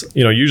clients,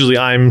 usually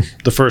I'm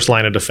the first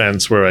line of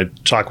defense where I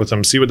talk with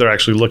them, see what they're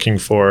actually looking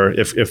for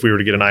if we were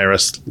to get an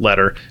IRS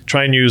letter.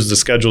 Try and use the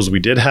schedules we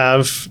did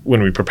have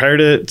when we prepared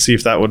it, see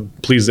if that would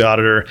please the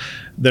auditor.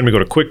 Then we go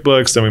to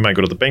QuickBooks, then we might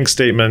go to the bank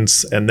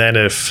statements, and then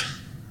if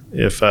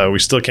we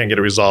still can't get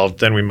it resolved,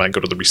 then we might go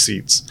to the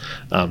receipts.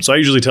 So I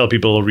usually tell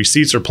people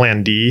receipts are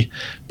plan D,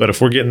 but if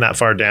we're getting that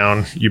far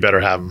down, you better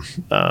have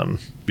them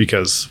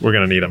because we're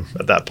going to need them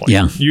at that point.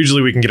 Yeah.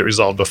 Usually we can get it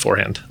resolved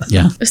beforehand.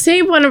 Yeah.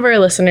 Say one of our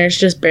listeners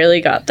just barely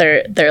got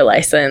their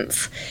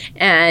license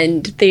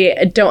and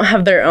they don't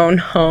have their own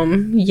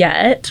home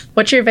yet.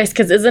 What's your advice?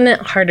 Because isn't it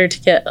harder to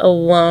get a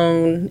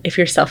loan if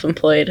you're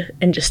self-employed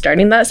and just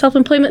starting that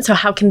self-employment? So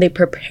how can they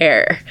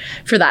prepare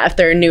for that if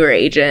they're a newer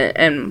agent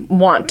and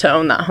want to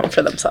own that home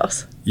for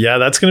themselves? Yeah,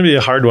 that's going to be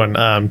a hard one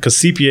because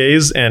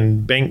CPAs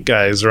and bank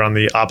guys are on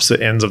the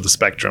opposite ends of the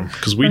spectrum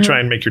because we try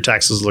and make your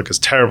taxes look as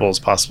terrible as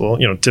possible,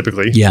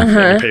 typically. Yeah.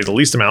 And you pay the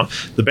least amount.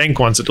 The bank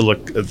wants it to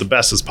look the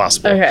best as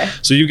possible. Okay.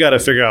 So you've got to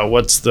figure out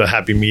what's the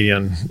happy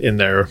median in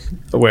there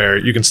where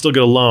you can still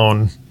get a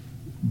loan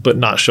but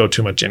not show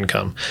too much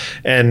income.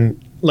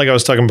 And like I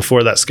was talking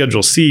before, that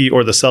Schedule C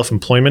or the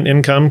self-employment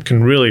income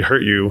can really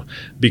hurt you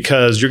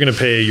because you're going to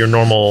pay your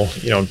normal,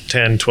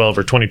 10, 12,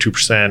 or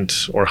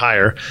 22% or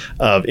higher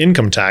of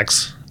income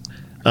tax.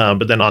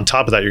 But then on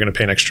top of that, you're going to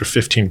pay an extra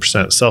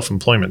 15%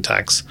 self-employment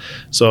tax.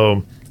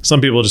 So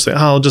some people just say,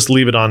 I'll just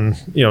leave it on,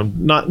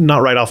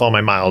 not write off all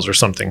my miles or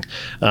something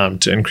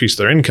to increase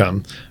their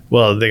income.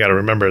 Well, they got to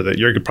remember that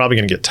you're probably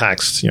going to get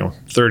taxed,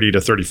 30 to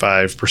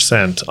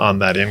 35% on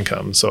that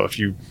income. So if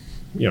you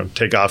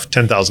take off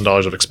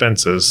 $10,000 of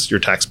expenses, your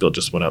tax bill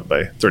just went up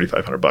by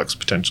 $3,500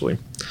 potentially.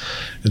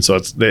 And so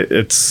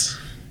it's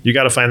you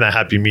got to find that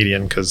happy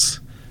median because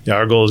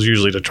our goal is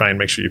usually to try and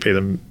make sure you pay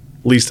the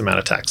least amount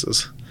of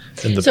taxes.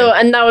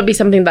 And that would be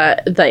something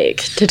that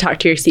to talk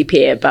to your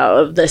CPA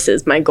about. This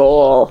is my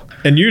goal.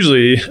 And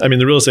usually,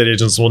 the real estate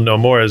agents will know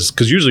more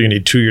because usually you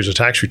need 2 years of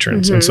tax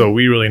returns. And so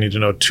we really need to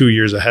know 2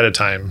 years ahead of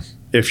time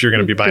if you're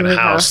going to be buying a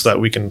house so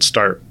that we can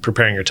start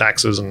preparing your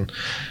taxes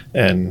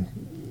and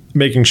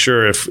making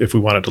sure if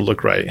we want it to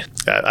look right.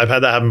 I've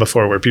had that happen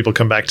before where people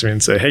come back to me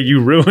and say, hey, you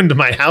ruined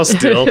my house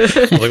deal. I'm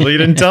like, well, you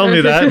didn't tell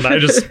me that. And I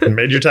just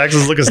made your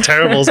taxes look as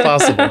terrible as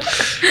possible.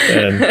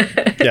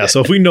 And yeah,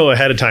 so if we know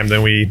ahead of time,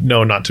 then we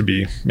know not to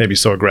be maybe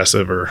so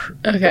aggressive or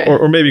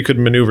maybe could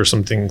maneuver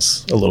some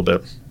things a little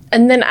bit.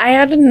 And then I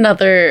had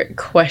another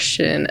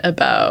question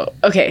about,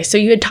 okay, so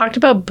you had talked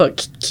about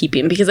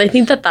bookkeeping, because I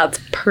think that that's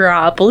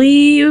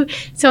probably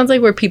sounds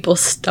like where people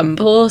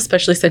stumble,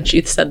 especially since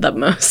you said that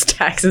most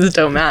taxes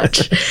don't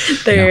match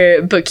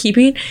their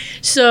bookkeeping.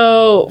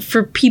 So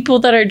for people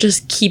that are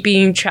just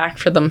keeping track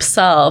for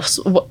themselves,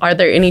 are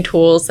there any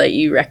tools that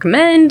you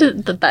recommend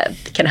that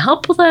can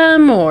help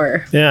them,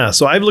 or? Yeah,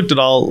 so I've looked at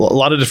a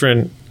lot of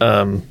different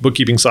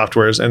bookkeeping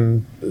softwares,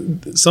 and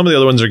some of the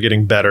other ones are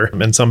getting better,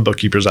 and some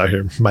bookkeepers out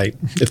here might,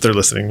 if they're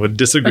listening, would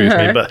disagree with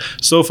me, but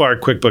so far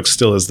QuickBooks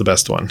still is the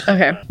best one.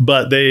 Okay.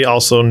 But they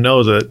also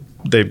know that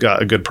they've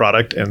got a good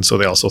product, and so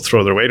they also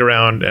throw their weight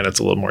around, and it's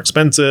a little more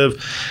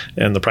expensive,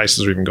 and the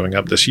prices are even going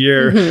up this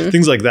year.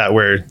 Things like that,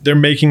 where they're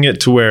making it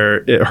to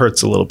where it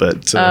hurts a little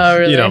bit. To,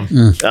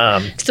 really?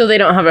 So they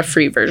don't have a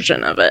free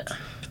version of it?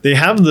 They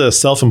have the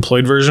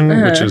self-employed version,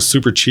 which is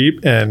super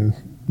cheap and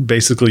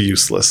basically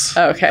useless.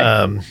 Okay.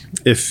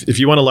 If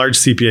you want a large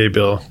CPA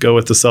bill, go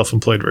with the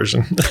self-employed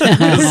version,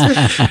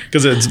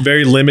 because it's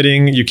very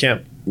limiting. You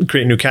can't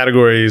create new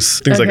categories,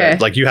 things like that.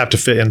 Like, you have to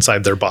fit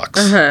inside their box,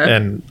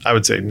 and I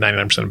would say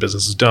 99% of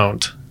businesses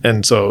don't.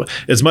 And so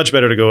it's much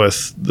better to go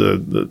with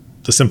the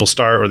simple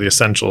start or the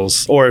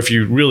essentials, or if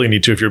you really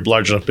need to, if you're a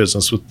large enough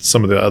business, with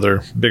some of the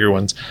other bigger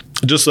ones.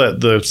 Just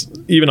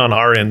that even on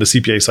our end, the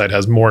CPA side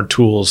has more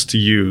tools to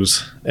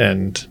use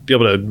and be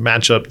able to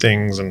match up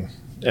things and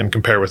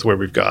compare with where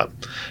we've got.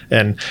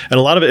 And a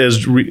lot of it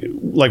is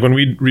like when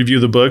we review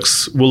the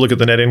books, we'll look at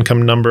the net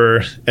income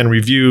number and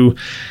review.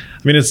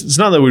 I mean, it's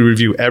not that we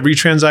review every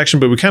transaction,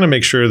 but we kind of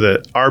make sure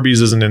that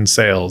Arby's isn't in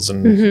sales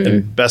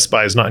and Best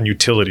Buy is not in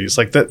utilities.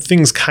 Like, that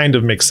things kind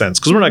of make sense,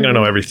 because we're not going to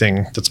know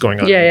everything that's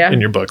going on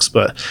in your books,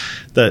 but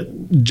that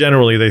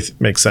generally they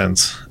make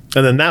sense.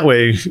 And then that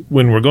way,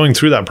 when we're going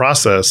through that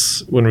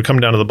process, when we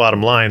come down to the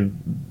bottom line,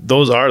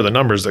 those are the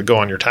numbers that go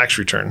on your tax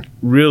return.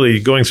 Really,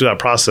 going through that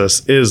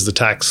process is the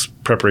tax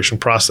preparation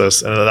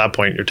process. And at that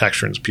point, your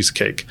tax return is a piece of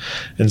cake.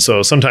 And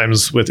so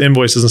sometimes with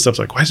invoices and stuff,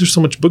 like, why is there so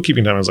much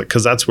bookkeeping time? I was like,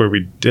 because that's where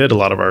we did a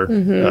lot of our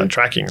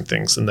tracking and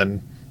things. And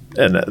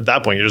at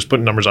that point, you're just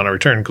putting numbers on a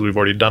return because we've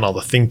already done all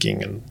the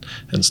thinking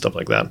and stuff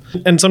like that.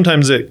 And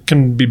sometimes it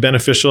can be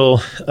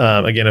beneficial,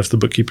 again, if the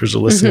bookkeepers are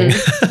listening.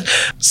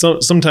 So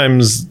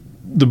sometimes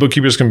the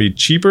bookkeepers can be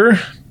cheaper,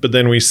 but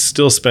then we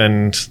still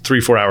spend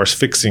 3-4 hours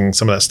fixing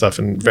some of that stuff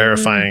and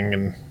verifying,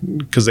 and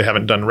because they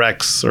haven't done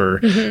recs,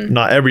 or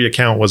not every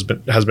account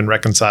has been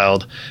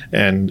reconciled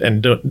and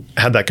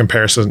had that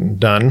comparison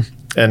done.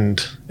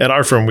 And at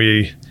our firm,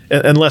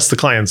 unless the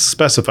client's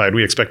specified,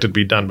 we expect it to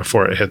be done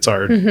before it hits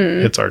our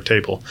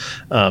table,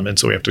 and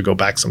so we have to go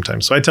back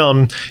sometimes. So I tell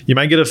them, you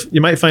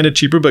might find a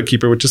cheaper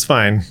bookkeeper, which is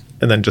fine,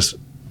 and then just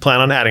plan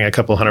on adding a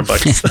couple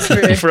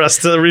 $100 for us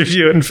to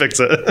review it and fix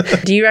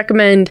it. Do you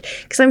recommend,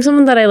 because I'm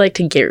someone that I like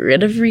to get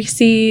rid of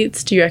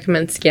receipts, do you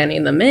recommend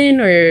scanning them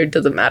in, or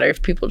does it matter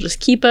if people just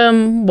keep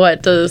them?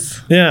 What does?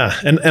 Yeah,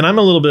 and I'm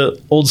a little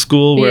bit old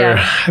school where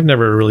I've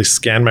never really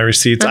scanned my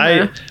receipts.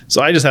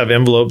 So I just have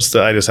envelopes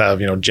that I just have,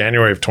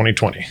 January of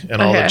 2020,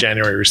 and all the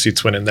January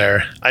receipts went in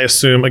there. I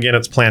assume, again,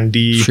 it's plan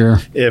D. Sure.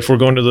 If we're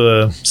going to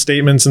the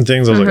statements and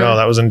things, I was like, oh,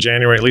 that was in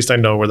January. At least I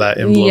know where that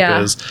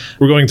envelope is.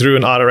 We're going through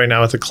an audit right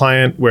now with a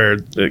client where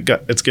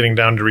it's getting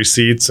down to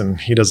receipts, and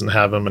he doesn't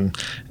have them.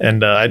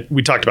 And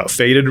we talked about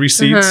faded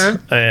receipts,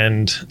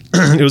 and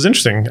it was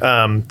interesting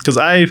because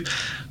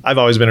I've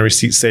always been a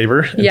receipt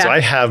saver, and so I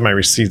have my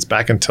receipts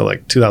back until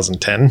like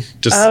 2010,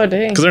 just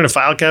because they're in a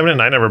file cabinet,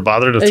 and I never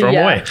bothered to throw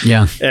them away.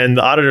 Yeah. And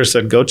the auditor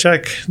said, "Go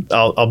check.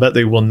 I'll bet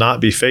they will not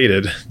be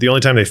faded. The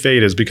only time they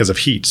fade is because of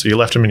heat. So you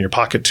left them in your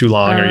pocket too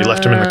long, or you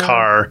left them in the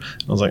car." And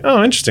I was like,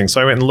 "Oh, interesting." So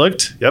I went and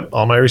looked. Yep,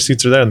 all my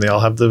receipts are there, and they all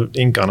have the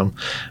ink on them.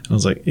 And I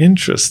was like,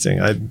 "Interesting,"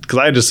 because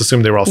I just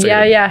assumed they were all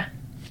faded. Yeah.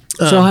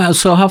 So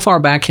how far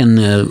back can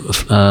the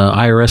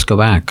IRS go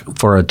back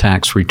for a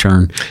tax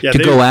return to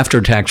go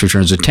after tax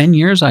returns? Is it 10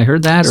 years? I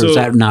heard that, or is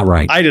that not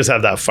right? I just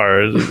have that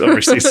far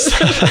overseas.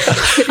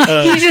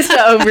 He's just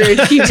an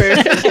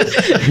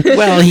overachiever.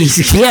 Well, he's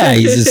a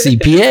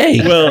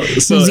CPA. Well,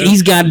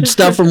 he's got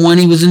stuff from when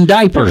he was in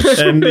diapers.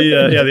 And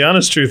the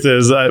honest truth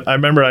is, I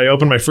remember I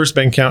opened my first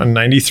bank account in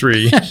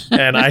 '93,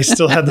 and I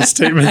still had the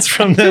statements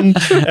from then,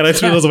 and I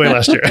threw those away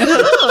last year.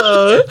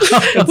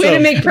 Way to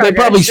make progress. They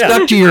probably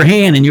stuck to your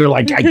hand, and you're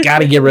like, I got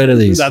to get rid of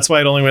these. That's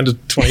why it only went to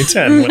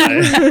 2010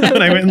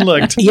 when I went and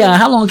looked. Yeah,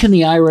 how long can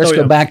the IRS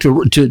go back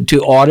to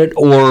audit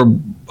or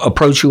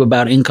approach you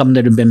about income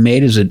that had been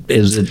made? Is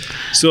it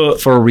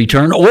for a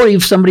return, or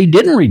if somebody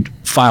didn't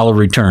file a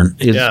return,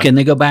 can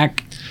they go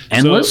back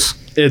endless? So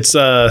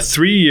it's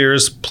 3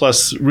 years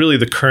plus really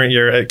the current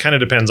year. It kind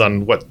of depends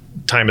on what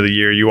time of the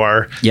year you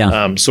are.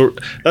 Yeah. So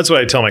that's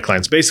what I tell my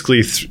clients.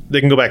 Basically, they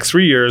can go back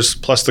 3 years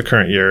plus the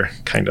current year,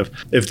 kind of.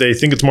 If they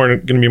think it's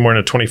going to be more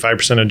than a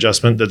 25%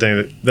 adjustment,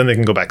 then they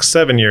can go back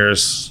 7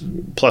 years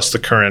plus the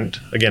current,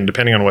 again,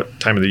 depending on what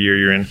time of the year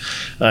you're in.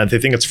 If they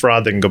think it's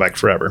fraud, they can go back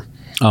forever.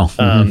 Oh,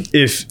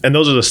 And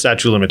those are the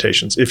statute of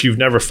limitations. If you've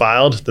never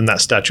filed, then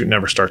that statute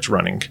never starts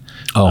running.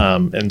 Oh.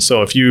 And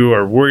so if you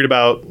are worried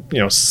about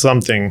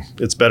something,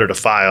 it's better to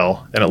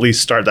file and at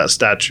least start that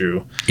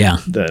statute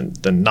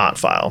than not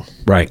file.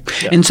 Right.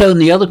 Yeah. And so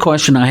the other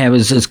question I have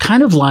is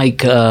kind of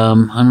like, I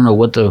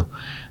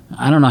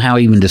don't know how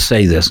even to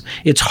say this.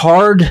 It's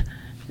hard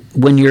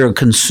when you're a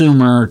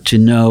consumer to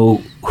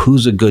know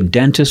who's a good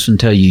dentist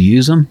until you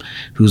use them,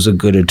 who's a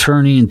good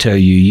attorney until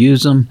you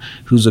use them,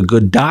 who's a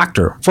good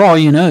doctor. For all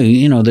you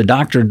know, the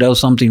doctor does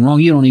something wrong,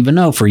 you don't even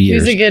know for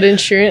years. Who's a good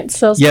insurance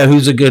salesman? Yeah,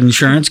 who's a good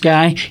insurance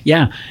guy?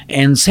 Yeah.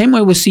 And same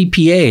way with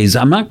CPAs.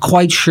 I'm not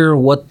quite sure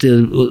what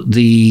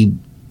the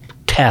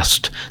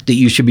test that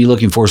you should be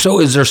looking for. So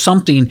is there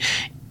something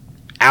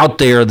out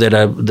there that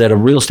a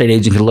real estate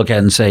agent can look at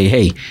and say,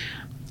 hey,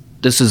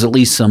 this is at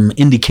least some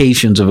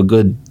indications of a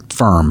good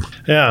firm?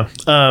 Yeah.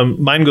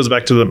 Mine goes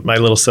back to my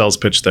little sales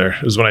pitch there,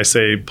 is when I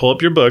say, pull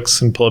up your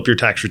books and pull up your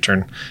tax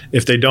return.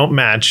 If they don't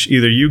match,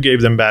 either you gave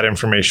them bad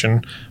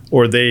information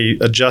or they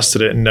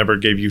adjusted it and never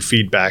gave you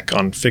feedback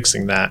on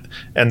fixing that,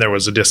 and there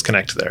was a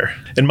disconnect there.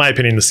 In my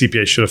opinion, the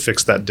CPA should have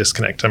fixed that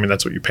disconnect. I mean,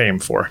 that's what you pay him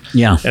for.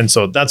 Yeah. And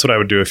so that's what I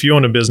would do. If you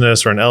own a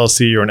business or an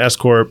LLC or an S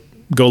Corp,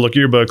 go look at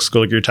your books,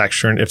 go look at your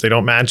tax return. If they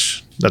don't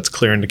match, that's a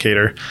clear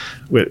indicator,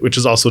 which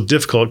is also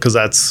difficult because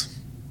that's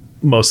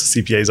most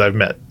CPAs I've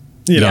met.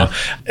 You know,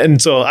 and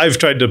so I've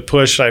tried to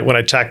push. When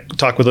I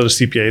talk with other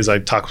CPAs, I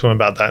talk to them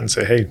about that and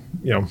say, hey,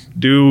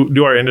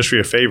 do our industry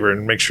a favor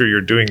and make sure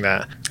you're doing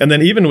that. And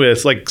then even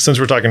with, since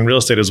we're talking real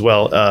estate as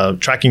well,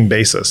 tracking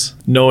basis,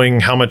 knowing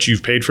how much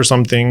you've paid for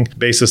something,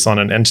 basis on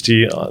an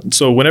entity.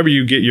 So whenever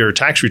you get your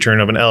tax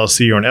return of an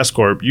LLC or an S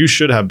Corp, you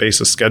should have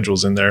basis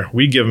schedules in there.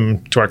 We give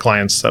them to our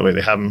clients, that way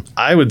they have them.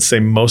 I would say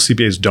most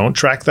CPAs don't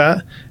track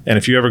that. And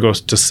if you ever go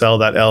to sell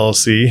that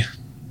LLC,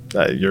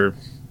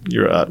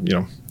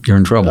 you're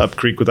in trouble. Up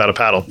creek without a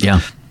paddle. Yeah.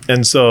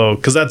 And so,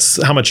 because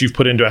that's how much you've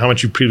put into it, how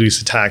much you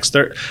previously taxed.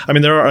 There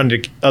are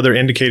other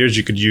indicators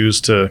you could use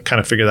to kind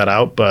of figure that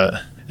out,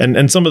 but and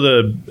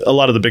a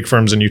lot of the big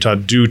firms in Utah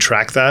do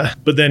track that.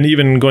 But then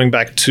even going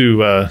back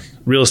to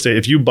real estate,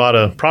 if you bought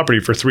a property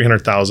for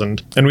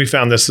 $300,000, and we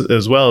found this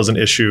as well as an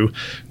issue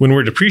when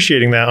we're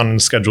depreciating that on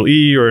Schedule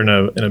E or in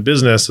a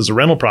business as a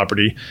rental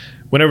property.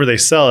 Whenever they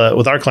sell it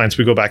with our clients,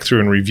 we go back through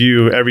and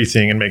review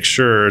everything and make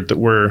sure that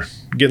we're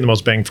getting the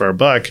most bang for our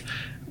buck.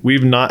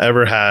 We've not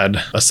ever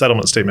had a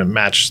settlement statement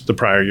match the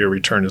prior year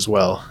return as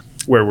well,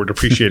 where we're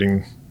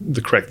depreciating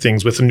the correct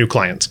things with the new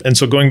clients. And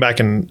so going back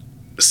and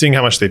seeing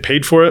how much they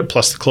paid for it,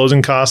 plus the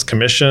closing costs,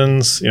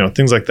 commissions,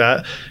 things like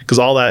that, because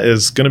all that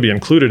is going to be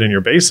included in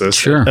your basis,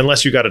 sure,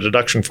 unless you got a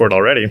deduction for it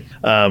already.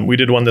 We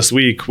did one this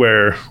week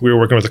where we were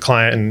working with a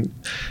client,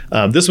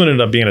 and this one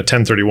ended up being a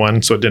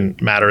 1031, so it didn't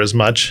matter as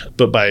much.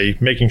 But by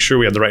making sure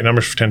we had the right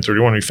numbers for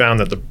 1031, we found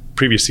that the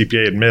previous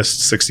CPA had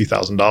missed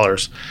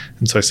 $60,000.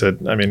 And so I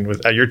said,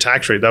 at your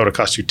tax rate, that would have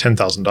cost you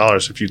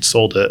 $10,000 if you'd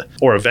sold it.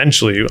 Or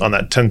eventually on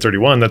that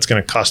 1031, that's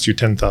going to cost you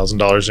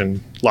 $10,000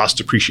 in lost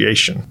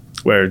depreciation,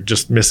 where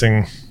just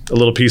missing a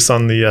little piece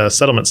on the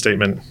settlement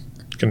statement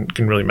can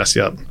really mess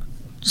you up.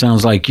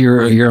 Sounds like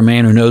you're a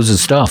man who knows his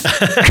stuff.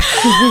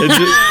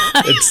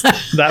 It's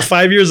that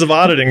 5 years of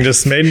auditing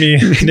just made me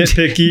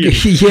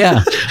nitpicky.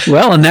 Yeah,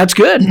 well, and that's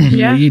good.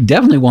 Yeah. You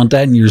definitely want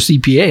that in your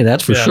CPA.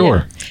 That's for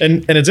sure.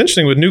 And it's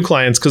interesting with new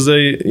clients because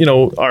they,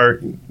 are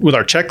with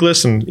our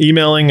checklists and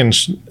emailing and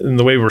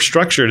the way we're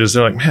structured is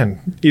they're like,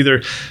 man,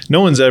 either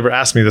no one's ever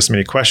asked me this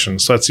many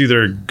questions, so it's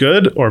either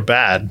good or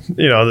bad.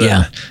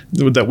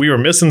 That we were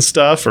missing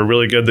stuff, or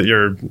really good that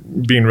you're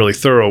being really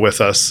thorough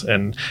with us.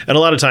 And a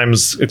lot of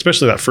times,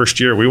 especially that first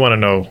year, we want to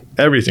know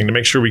everything to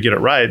make sure we get it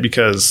right,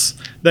 because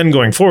then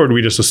going forward,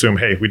 we just assume,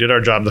 hey, we did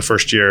our job the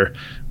first year.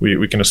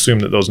 We can assume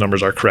that those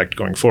numbers are correct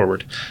going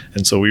forward.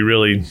 And so we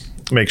really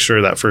make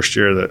sure that first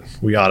year that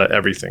we audit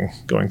everything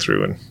going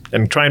through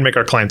and try and make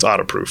our clients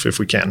audit proof if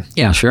we can.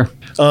 Yeah, sure.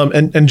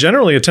 And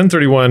generally a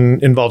 1031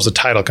 involves a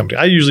title company.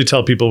 I usually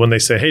tell people when they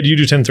say, hey, do you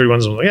do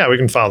 1031s? I'm like, yeah, we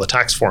can file the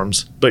tax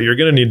forms, but you're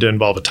going to need to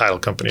involve a title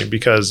company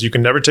because you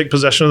can never take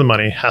possession of the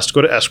money. It has to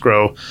go to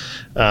escrow.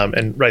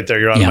 And right there,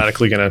 you're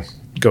automatically going to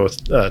go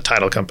with a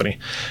title company.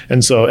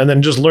 And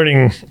then just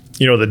learning,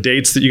 the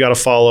dates that you got to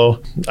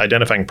follow,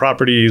 identifying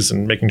properties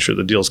and making sure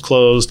the deal's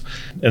closed.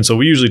 And so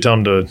we usually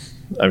tell them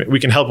we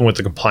can help them with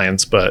the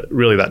compliance, but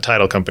really that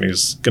title company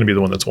is going to be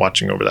the one that's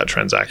watching over that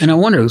transaction. And I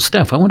wonder,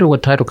 Steph,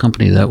 what title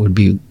company that would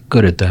be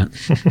good at that.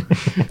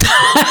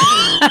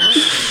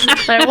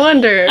 I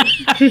wonder.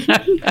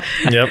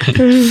 Yep.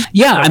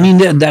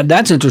 Yeah,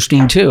 that's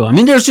interesting too.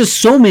 There's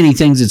just so many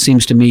things, it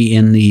seems to me,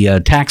 in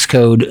the tax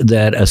code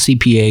that a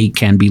CPA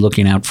can be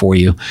looking out for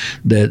you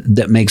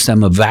that makes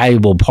them a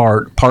valuable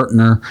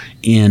partner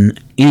in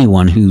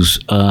anyone who's,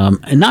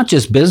 and not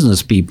just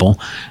business people,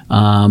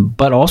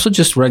 but also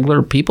just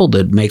regular people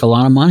that make a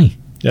lot of money.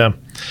 Yeah.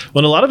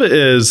 Well, and a lot of it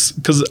is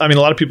because, a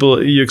lot of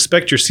people, you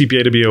expect your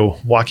CPA to be a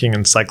walking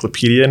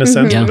encyclopedia in a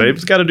sense. Yeah.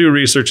 They've got to do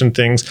research and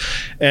things.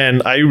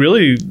 And I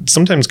really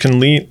sometimes can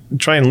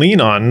try and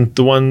lean on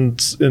the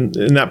ones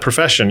in that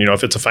profession.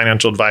 If it's a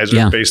financial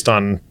advisor based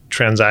on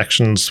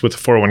transactions with a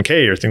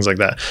 401k or things like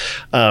that.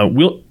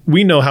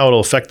 We know how it'll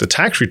affect the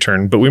tax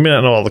return, but we may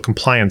not know all the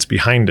compliance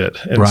behind it.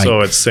 And so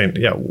it's saying,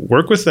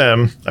 work with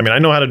them. I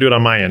know how to do it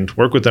on my end.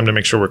 Work with them to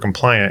make sure we're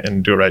compliant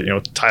and do it right.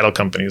 Title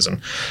companies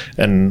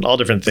and all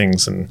different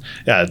things. And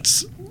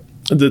it's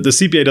the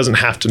CPA doesn't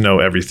have to know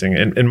everything,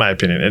 in my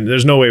opinion. And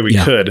there's no way we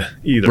could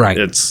either. Right.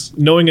 It's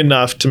knowing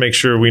enough to make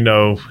sure we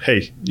know,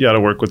 hey, you got to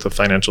work with a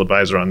financial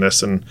advisor on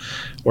this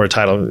or a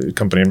title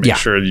company and make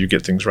sure you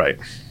get things right.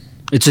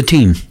 It's a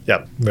team.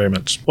 Yeah, very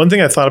much. One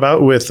thing I thought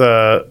about with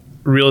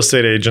real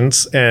estate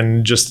agents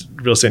and just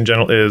real estate in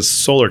general is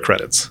solar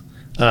credits.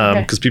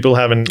 Because people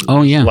having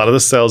a lot of the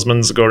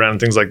salesmen go around and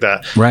things like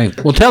that. Right.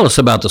 Well, tell us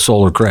about the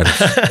solar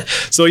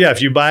credits. So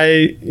if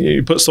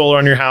you put solar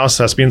on your house,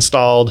 it has to be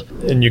installed,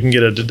 and you can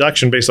get a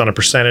deduction based on a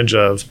percentage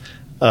of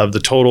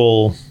the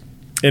total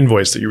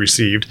invoice that you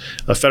received,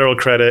 a federal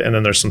credit, and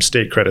then there's some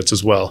state credits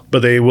as well.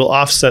 But they will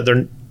offset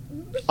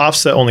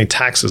only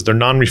taxes. They're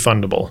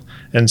non-refundable.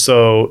 And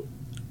so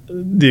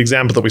the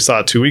example that we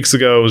saw 2 weeks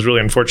ago was really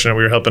unfortunate.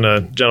 We were helping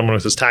a gentleman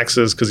with his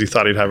taxes because he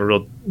thought he'd have a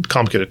real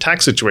complicated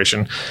tax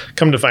situation.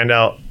 Come to find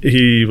out,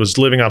 he was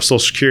living off Social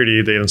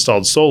Security. They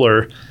installed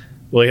solar.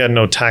 Well, he had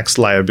no tax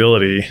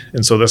liability.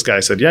 And so this guy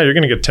said, you're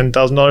going to get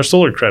 $10,000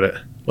 solar credit.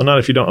 Well, not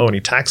if you don't owe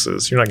any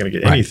taxes. You're not going to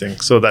get anything.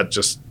 So that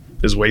just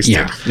is wasted.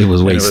 Yeah, it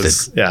was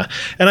wasted.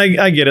 And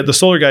I get it. The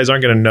solar guys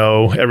aren't going to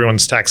know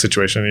everyone's tax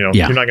situation. You're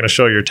not going to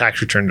show your tax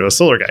return to a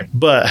solar guy.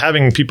 But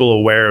having people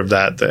aware of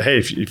that hey,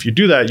 if you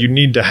do that, you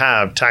need to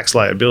have tax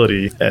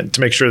liability and to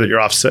make sure that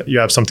you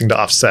have something to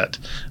offset.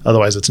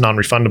 Otherwise, it's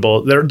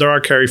non-refundable. There are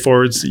carry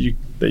forwards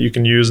that you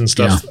can use and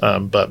stuff,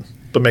 but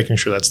making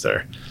sure that's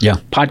there. Yeah.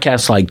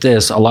 Podcasts like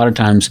this, a lot of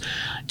times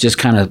just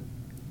kind of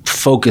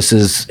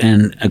focuses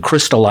and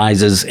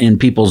crystallizes in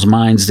people's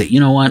minds that,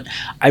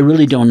 I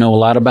really don't know a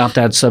lot about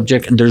that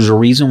subject. And there's a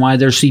reason why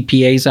there's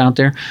CPAs out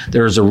there.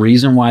 There's a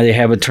reason why they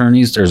have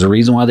attorneys. There's a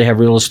reason why they have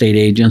real estate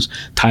agents,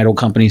 title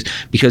companies,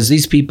 because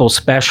these people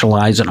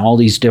specialize in all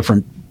these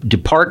different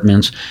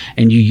departments,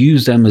 and you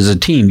use them as a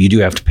team. You do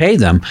have to pay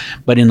them,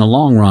 but in the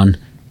long run,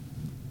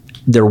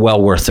 they're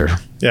well worth their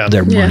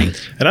money.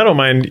 And I don't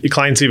mind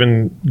clients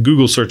even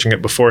Google searching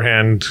it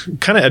beforehand,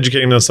 kind of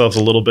educating themselves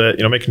a little bit,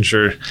 making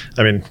sure,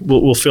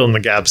 we'll fill in the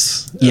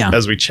gaps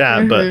as we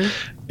chat, but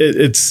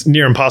it's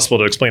near impossible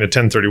to explain a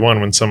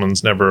 1031 when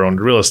someone's never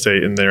owned real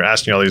estate and they're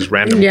asking all these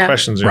random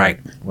questions. Right.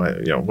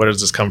 Where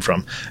does this come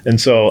from? And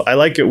so I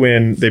like it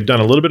when they've done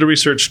a little bit of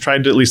research,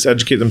 tried to at least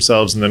educate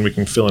themselves, and then we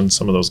can fill in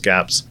some of those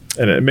gaps.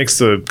 And it makes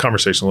the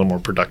conversation a little more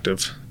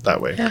productive that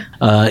way. Yeah.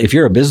 If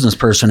you're a business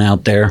person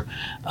out there,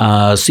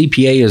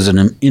 CPA is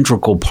an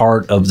integral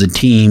part of the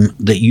team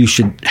that you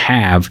should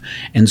have.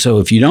 And so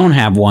if you don't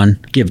have one,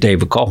 give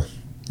Dave a call.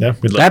 Yeah,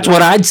 that's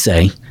what I'd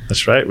say.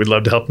 That's right. We'd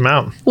love to help them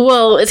out.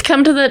 Well, it's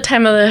come to the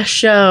time of the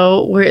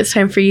show where it's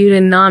time for you to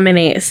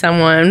nominate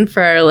someone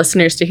for our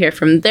listeners to hear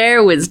from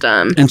their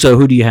wisdom. And so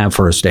who do you have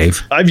for us,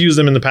 Dave? I've used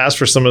them in the past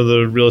for some of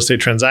the real estate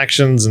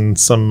transactions and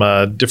some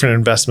different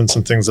investments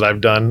and things that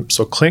I've done.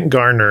 So Clint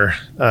Garner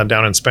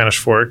down in Spanish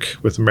Fork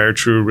with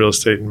Ameritrue Real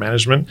Estate and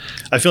Management.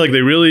 I feel like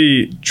they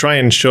really try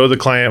and show the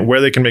client where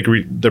they can make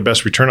their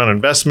best return on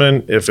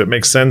investment, if it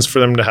makes sense for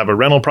them to have a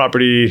rental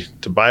property,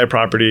 to buy a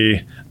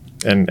property,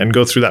 and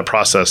go through that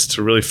process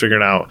to really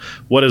figure out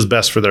what is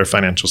best for their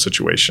financial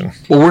situation.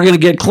 Well, we're going to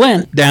get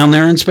Clint down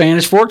there in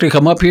Spanish Fork to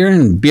come up here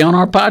and be on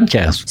our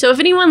podcast. So if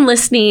anyone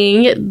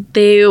listening,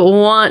 they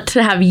want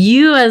to have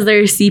you as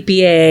their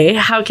CPA,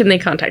 how can they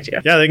contact you?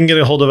 Yeah, they can get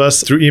a hold of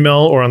us through email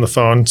or on the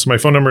phone. So my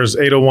phone number is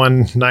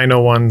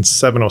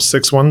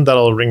 801-901-7061.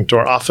 That'll ring to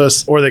our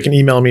office. Or they can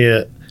email me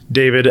at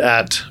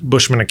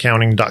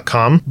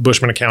david@bushmanaccounting.com.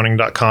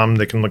 bushmanaccounting.com.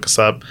 They can look us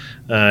up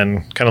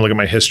and kind of look at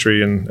my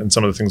history and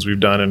some of the things we've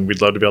done, and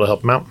we'd love to be able to help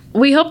them out.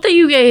 We hope that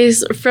you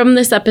guys, from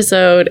this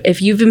episode,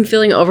 if you've been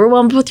feeling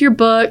overwhelmed with your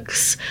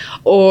books,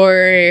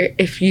 or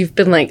if you've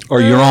been like...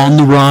 Or you're on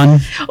the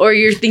run. Or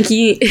you're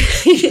thinking...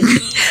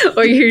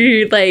 or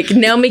you're like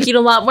now making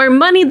a lot more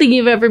money than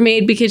you've ever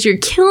made because you're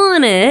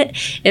killing it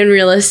in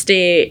real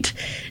estate...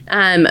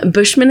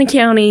 Bushman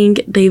Accounting,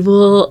 they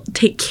will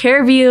take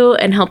care of you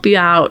and help you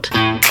out.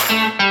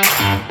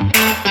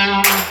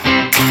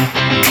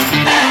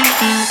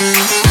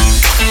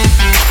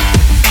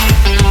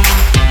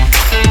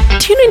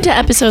 Tune into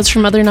episodes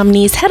from other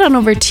nominees. Head on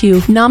over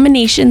to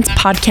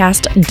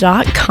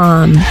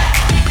nominationspodcast.com.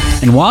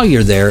 And while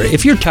you're there,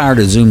 if you're tired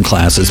of Zoom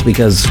classes,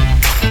 because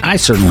I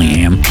certainly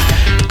am,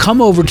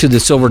 come over to the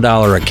Silver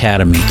Dollar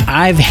Academy.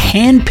 I've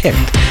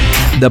handpicked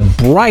the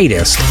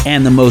brightest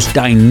and the most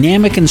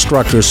dynamic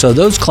instructors, so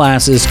those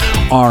classes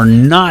are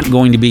not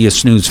going to be a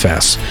snooze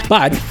fest.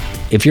 But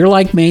if you're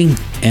like me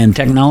and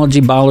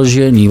technology bothers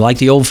you and you like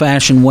the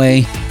old-fashioned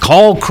way,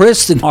 call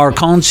Chris, our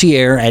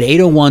concierge, at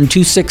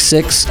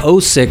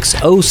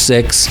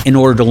 801-266-0606 in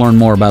order to learn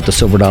more about the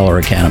Silver Dollar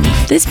Academy.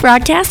 This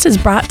broadcast is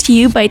brought to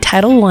you by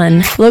Title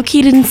One.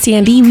 Located in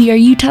Sandy, we are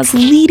Utah's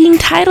leading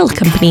title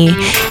company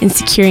in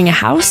securing a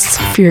house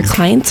for your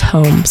clients'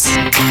 homes.